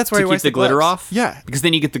gloves? Maybe that's why to he wears keep the glitter gloves. off. Yeah. because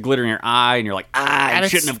then you get the glitter in your eye, and you're like, I And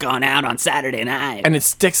shouldn't it's- have gone out on Saturday night. And it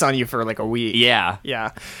sticks on you for like a week. yeah.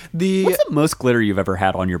 Yeah. What's the most glitter you've ever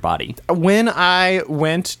had on your body? When I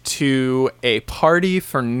went to a party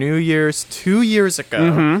for New Year's 2 years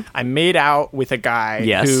ago, I made out with a guy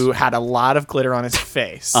Yes. who had a lot of glitter on his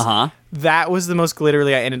face. Uh-huh. That was the most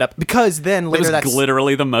glitterly I ended up, because then It later was that's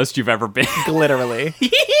literally the most you've ever been. literally.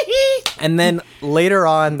 And then later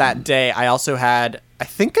on that day, I also had, I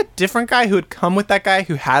think, a different guy who had come with that guy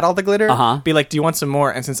who had all the glitter. Be like, do you want some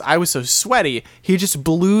more? And since I was so sweaty, he just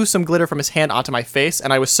blew some glitter from his hand onto my face,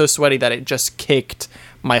 and I was so sweaty that it just caked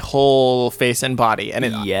my whole face and body, and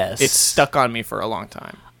it stuck on me for a long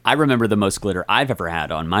time. I remember the most glitter I've ever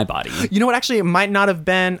had on my body. You know what? Actually, it might not have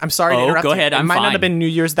been. I'm sorry to interrupt. go ahead, you. It I'm might fine. not have been New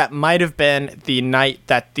Year's. That might have been the night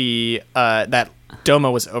that the that DOMA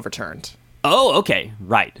was overturned. Oh, okay,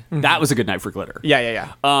 right. That was a good night for glitter.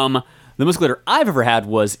 Yeah. The most glitter I've ever had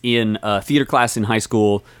was in a theater class in high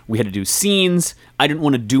school. We had to do scenes. I didn't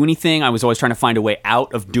want to do anything. I was always trying to find a way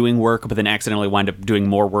out of doing work, but then accidentally wind up doing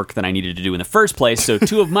more work than I needed to do in the first place. So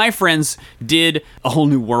two of my friends did A Whole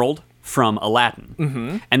New World from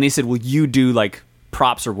Aladdin. And they said, will you do like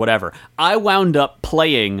props or whatever? I wound up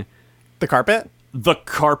playing The carpet. the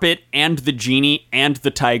carpet and the genie and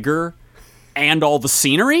the tiger and all the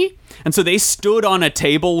scenery. And so they stood on a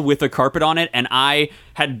table with a carpet on it, and I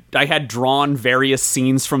had drawn various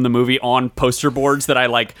scenes from the movie on poster boards that I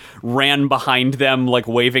like ran behind them, like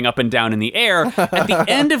waving up and down in the air. At the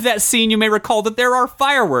end of that scene, you may recall that there are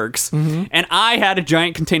fireworks, and I had a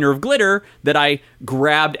giant container of glitter that I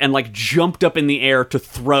grabbed and like jumped up in the air to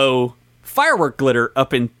throw firework glitter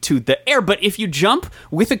up into the air. But if you jump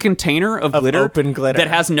with a container of glitter, open glitter. that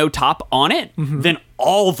has no top on it, then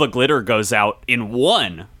all the glitter goes out in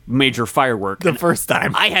one major firework. The And first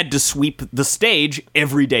time. I had to sweep the stage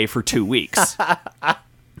every day for 2 weeks.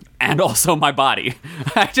 And also my body.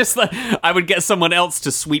 I would get someone else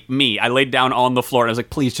to sweep me. I laid down on the floor and I was like,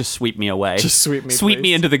 please just sweep me away. Just sweep me, Sweep me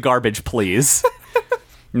please. into the garbage, please.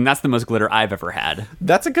 And that's the most glitter I've ever had.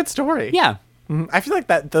 That's a good story. Yeah. I feel like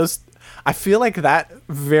I feel like that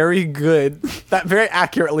very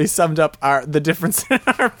accurately summed up the difference in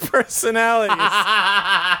our personalities.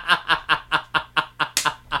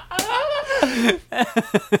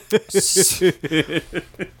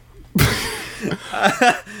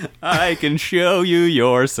 I can show you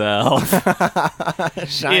yourself.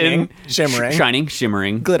 Shining, shimmering, Shining,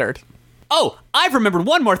 shimmering. glittered. Oh, I've remembered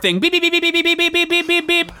one more thing. Beep, beep, beep, beep, beep, beep, beep, beep, beep, beep,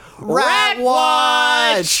 beep. Rat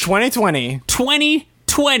Watch 2020.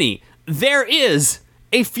 2020. There is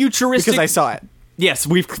a futuristic... Because I saw it. Yes,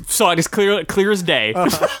 we saw it as clear as day.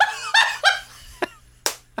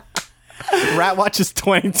 Rat Watch is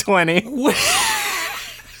 2020.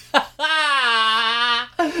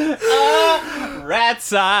 Rat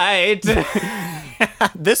site.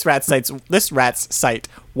 This rat's site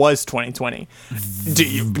was 2020.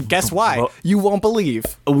 Guess why? You won't believe.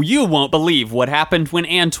 Oh, you won't believe what happened when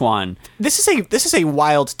Antoine... This is a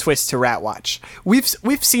wild twist to Rat Watch. We've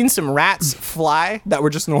seen some rats fly that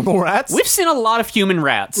were just normal rats. We've seen a lot of human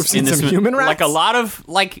rats. We've seen in this some human rats? Like a lot of,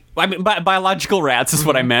 biological rats is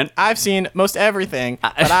what I meant. I've seen most everything,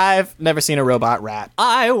 but I've never seen a robot rat.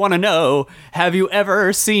 I want to know, have you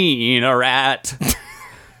ever seen a rat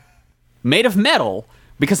made of metal?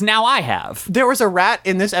 Because now I have. There was a rat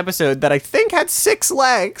in this episode that I think had 6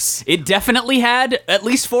 legs. It definitely had at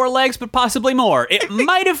least 4 legs, but possibly more. It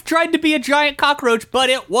might have tried to be a giant cockroach,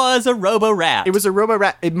 but it was a robo-rat. It was a robo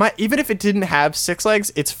rat. Even if it didn't have 6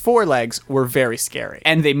 legs, its 4 legs were very scary.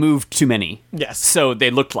 And they moved too many. Yes. So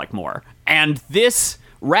they looked like more. And this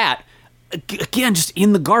rat, again, just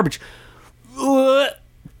in the garbage.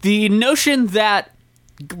 The notion that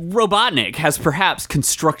Robotnik has perhaps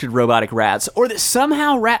constructed robotic rats, or that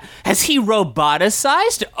somehow has he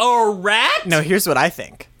roboticized a rat? No, here's what I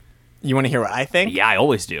think. You want to hear what I think? Yeah, I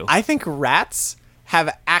always do. I think rats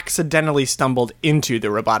have accidentally stumbled into the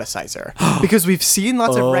roboticizer because we've seen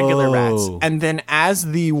lots of regular rats, and then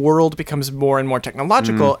as the world becomes more and more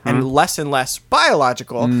technological and less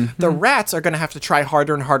biological, the rats are going to have to try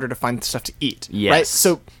harder and harder to find stuff to eat. Yes. Right?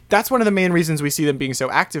 So that's one of the main reasons we see them being so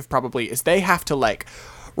active, probably, is they have to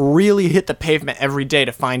really hit the pavement every day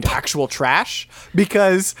to find actual trash,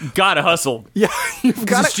 because Gotta hustle. you've Because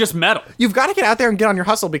got it's just metal. You've got to get out there and get on your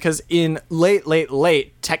hustle, because in late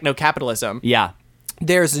techno-capitalism, Yeah.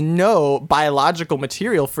 there's no biological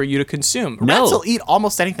material for you to consume. No. Rats will eat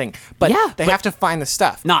almost anything, but they have to find the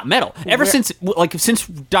stuff. Not metal. Especially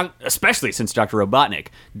since Dr. Robotnik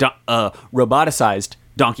roboticized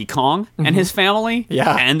Donkey Kong and his family.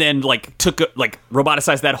 Yeah. And then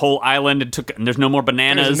roboticized that whole island and there's no more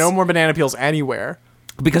bananas. There's no more banana peels anywhere.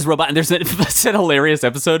 Because there's a hilarious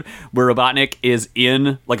episode where Robotnik is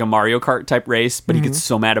in like a Mario Kart type race, but he gets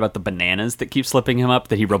so mad about the bananas that keep slipping him up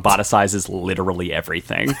that he roboticizes literally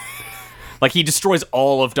everything. Like he destroys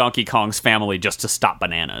all of Donkey Kong's family just to stop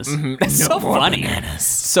bananas. That's so funny. Bananas.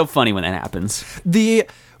 So funny when that happens.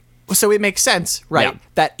 So it makes sense, right,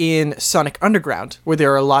 that in Sonic Underground, where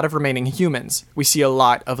there are a lot of remaining humans, we see a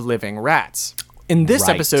lot of living rats. In this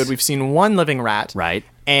episode, we've seen one living rat. Right.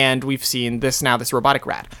 And we've seen this robotic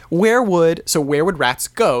rat. Where would rats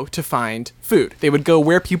go to find food? They would go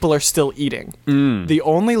where people are still eating. The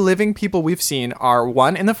only living people we've seen are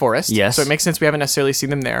one in the forest. Yes. So it makes sense we haven't necessarily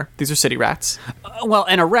seen them there. These are city rats.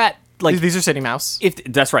 And a rat, like... These are city mouse.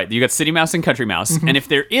 That's right. You got city mouse and country mouse. And if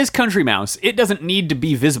there is country mouse, it doesn't need to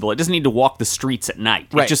be visible. It doesn't need to walk the streets at night.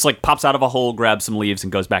 Right. It just like pops out of a hole, grabs some leaves,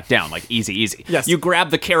 and goes back down. Like easy. Yes. You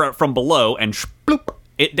grab the carrot from below and bloop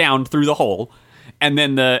it down through the hole. And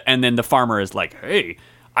then the farmer is like, hey,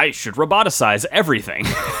 I should roboticize everything.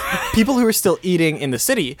 People who are still eating in the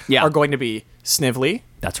city Yeah. are going to be Snively.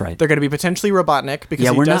 That's right. They're going to be potentially Robotnik because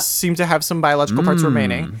he does seem to have some biological parts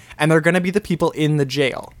remaining. And they're going to be the people in the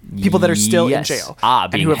jail. People that are still in jail.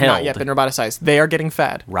 And being who have not held. yet been roboticized. They are getting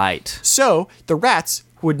fed. Right. So the rats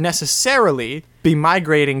would necessarily be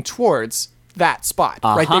migrating towards that spot,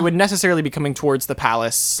 right? They would necessarily be coming towards the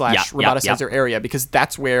palace / roboticizer area because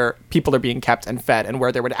that's where people are being kept and fed and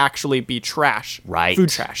where there would actually be trash, food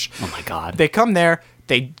trash. Oh my God. They come there,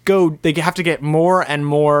 they have to get more and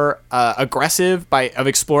more aggressive of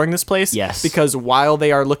exploring this place. Yes. Because while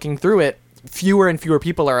they are looking through it, fewer and fewer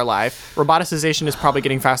people are alive. Roboticization is probably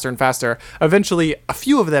getting faster and faster. Eventually, a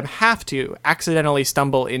few of them have to accidentally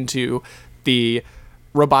stumble into the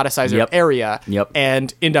roboticizer area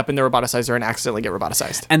and end up in the roboticizer and accidentally get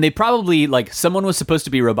roboticized. And they probably, like, someone was supposed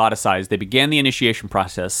to be roboticized. They began the initiation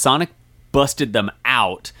process. Sonic busted them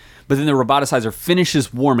out, but then the roboticizer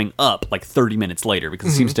finishes warming up like 30 minutes later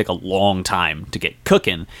because it seems to take a long time to get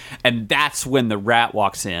cooking. And that's when the rat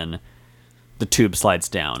walks in. The tube slides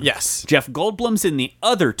down. Yes. Jeff Goldblum's in the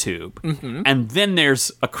other tube, and then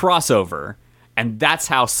there's a crossover, and that's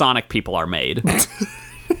how Sonic people are made.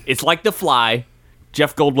 It's like The Fly.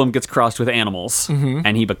 Jeff Goldblum gets crossed with animals,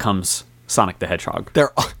 and he becomes Sonic the Hedgehog.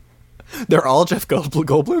 They're all Jeff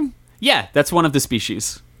Goldblum? Yeah, that's one of the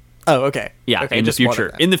species. Oh, okay. Yeah, okay, in the just one of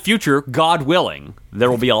future. them. In the future, God willing, there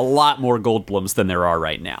will be a lot more Goldblums than there are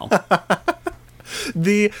right now.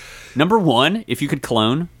 Number one, if you could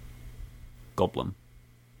clone, Goldblum.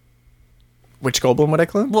 Which Goldblum would I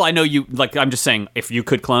clone? Well, I know you, like, I'm just saying, if you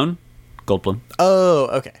could clone, Goldblum. Oh,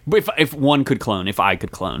 okay. But if one could clone, if I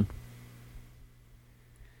could clone.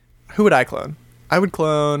 Who would I clone? I would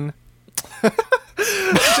clone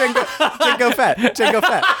Jango Fett. Jango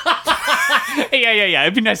Fett. Yeah.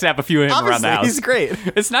 It'd be nice to have a few of him around the house. He's great.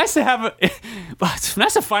 It's nice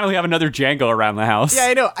to finally have another Django around the house. Yeah,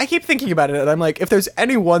 I know. I keep thinking about it, and I'm like, if there's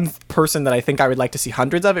any one person that I think I would like to see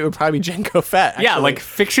hundreds of, it would probably be Jango Fett. Actually. Yeah, like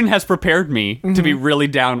fiction has prepared me to be really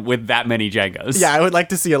down with that many Djangos. Yeah, I would like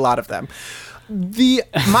to see a lot of them.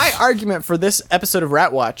 My argument for this episode of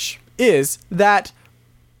Rat Watch is that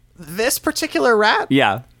this particular rat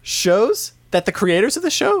shows that the creators of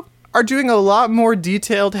the show are doing a lot more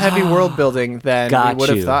detailed, heavy world building than we would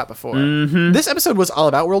have thought before. This episode was all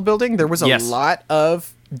about world building. There was a lot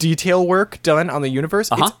of detail work done on the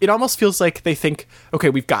universe. It almost feels like they think,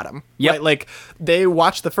 okay, we've got them. Yep. Right? Like, they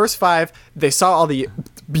watched the first 5, they saw all the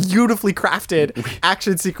beautifully crafted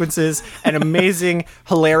action sequences and amazing,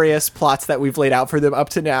 hilarious plots that we've laid out for them up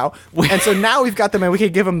to now. And so now we've got them and we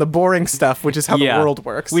can give them the boring stuff, which is how the world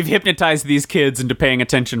works. We've hypnotized these kids into paying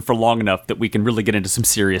attention for long enough that we can really get into some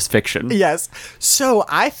serious fiction. Yes. So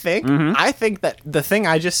I think that the thing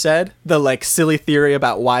I just said, the like silly theory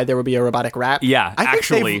about why there would be a robotic rat. Yeah,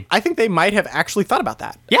 I think they might have actually thought about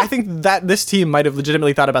that. Yeah. I think that this team might have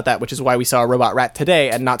legitimately thought about that, which is why we saw a robot rat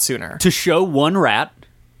today and not sooner. To show one rat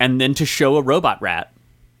and then to show a robot rat,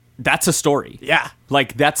 that's a story. Yeah.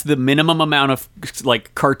 Like, that's the minimum amount of,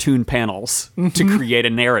 like, cartoon panels to create a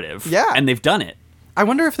narrative. Yeah. And they've done it. I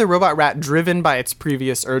wonder if the robot rat, driven by its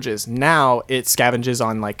previous urges, now it scavenges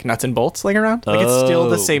on, like, nuts and bolts laying around. Like, it's still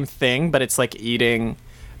the same thing, but it's, like, eating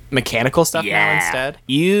mechanical stuff now instead.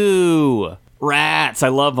 Ew. Rats, I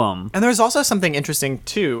love them. And there's also something interesting,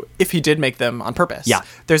 too, if he did make them on purpose. Yeah.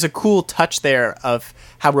 There's a cool touch there of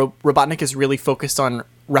how Robotnik is really focused on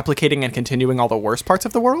replicating and continuing all the worst parts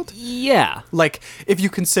of the world. Yeah. Like, if you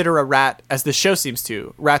consider a rat, as the show seems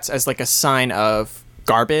to, rats as like a sign of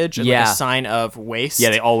garbage and like a sign of waste. Yeah,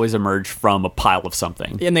 they always emerge from a pile of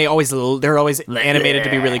something. And they're always animated to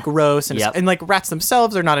be really gross, and, Yep. and like rats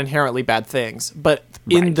themselves are not inherently bad things, but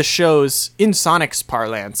in the shows, in Sonic's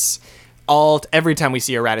parlance, every time we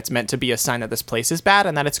see a rat, it's meant to be a sign that this place is bad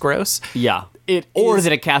and that it's gross. Yeah. Or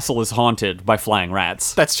that a castle is haunted by flying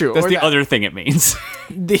rats. That's true. That's Or the that- other thing it means.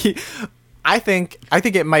 I think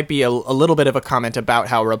it might be a little bit of a comment about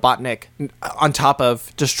how Robotnik, on top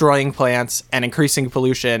of destroying plants and increasing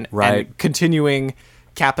pollution Right. and continuing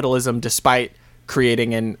capitalism despite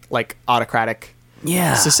creating an like autocratic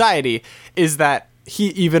society, is that he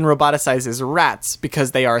even roboticizes rats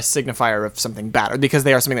because they are a signifier of something bad, or because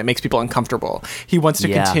they are something that makes people uncomfortable. He wants to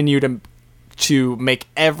continue to make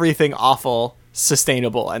everything awful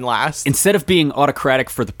sustainable and last. Instead of being autocratic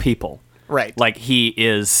for the people. Right. Like he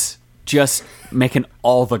is just making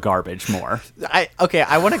all the garbage more. I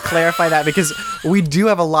want to clarify that because we do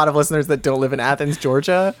have a lot of listeners that don't live in Athens,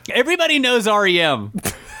 Georgia. Everybody knows REM.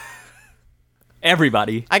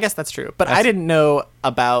 Everybody. I guess that's true, but I didn't know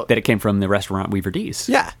about That it came from the restaurant Weaver D's.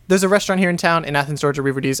 Yeah, there's a restaurant here in town in Athens, Georgia,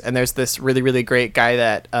 Weaver D's, and there's this really, really great guy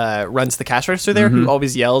that runs the cash register there who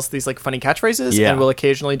always yells these like funny catchphrases Yeah. and will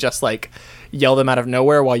occasionally just like yell them out of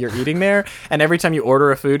nowhere while you're eating there. And every time you order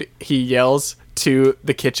a food, he yells to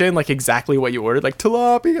the kitchen like exactly what you ordered, like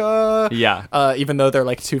tilapia. Yeah. Even though they're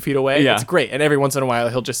like 2 feet away. Yeah. It's great. And every once in a while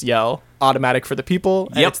he'll just yell automatic for the people.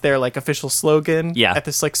 And Yep. it's their like official slogan Yeah. at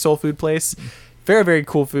this like soul food place. Very, very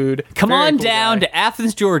cool food. Come Very on cool down guy. to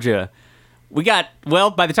Athens, Georgia. We got, well,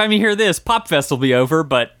 by the time you hear this, Pop Fest will be over,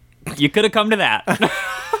 but you could have come to that.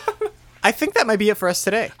 I think that might be it for us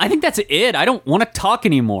today. I think that's it. I don't want to talk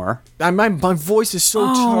anymore. My voice is so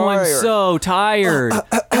Oh, I'm tired. so tired.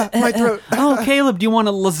 My throat. Oh, Caleb, do you want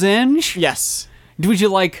a lozenge? Yes. Would you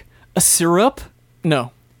like a syrup?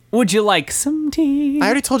 No. Would you like some tea? I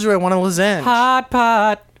already told you I want a lozenge. Hot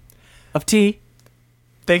pot of tea.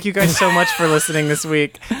 Thank you guys so much for listening this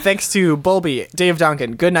week. Thanks to Bulby, Dave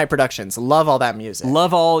Duncan, Goodnight Productions. Love all that music.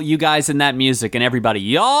 Love all you guys in that music and everybody.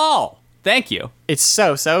 Y'all, thank you. It's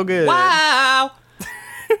so, so good. Wow.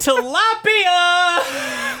 Tilapia.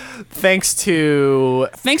 Thanks to...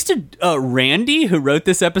 Thanks to Randy, who wrote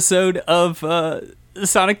this episode of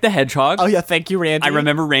Sonic the Hedgehog. Oh, yeah, thank you, Randy. I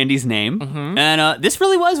remember Randy's name, and this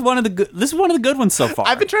really was one of the good. This is one of the good ones so far.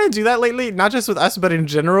 I've been trying to do that lately, not just with us, but in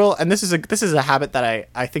general. And this is a habit that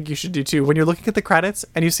I think you should do too. When you're looking at the credits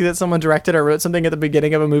and you see that someone directed or wrote something at the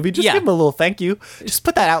beginning of a movie, just Yeah. give them a little thank you. Just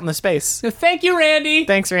put that out in the space. So thank you, Randy.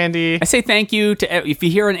 Thanks, Randy. I say thank you to if you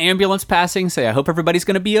hear an ambulance passing, say I hope everybody's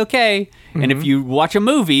going to be okay. And if you watch a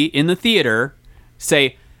movie in the theater,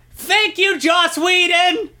 say thank you, Joss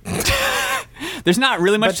Whedon. There's not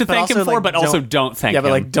really much to thank him also, for, like, but also don't thank him. Yeah,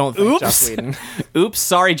 but like don't thank Oops. Joss Whedon. Oops,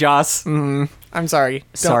 sorry, Joss. I'm sorry.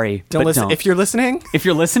 Sorry, Don't but listen. don't. If you're listening, If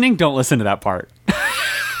you're listening, don't listen to that part.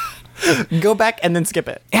 go back and then skip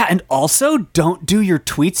it. Yeah, and also don't do your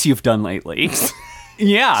tweets you've done lately.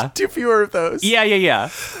 Yeah. Do fewer of those. Yeah.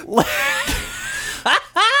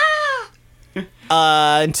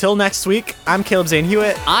 Until next week, I'm Caleb Zane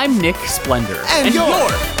Hewitt. I'm Nick Splendor. And you're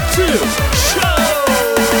Two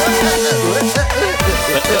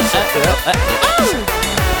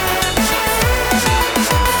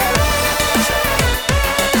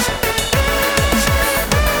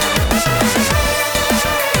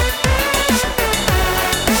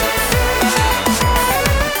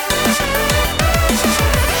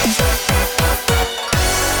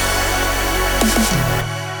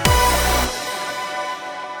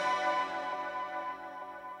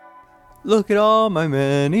Look at all my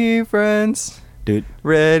many friends. Dude.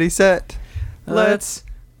 Ready, set, let's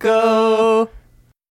go.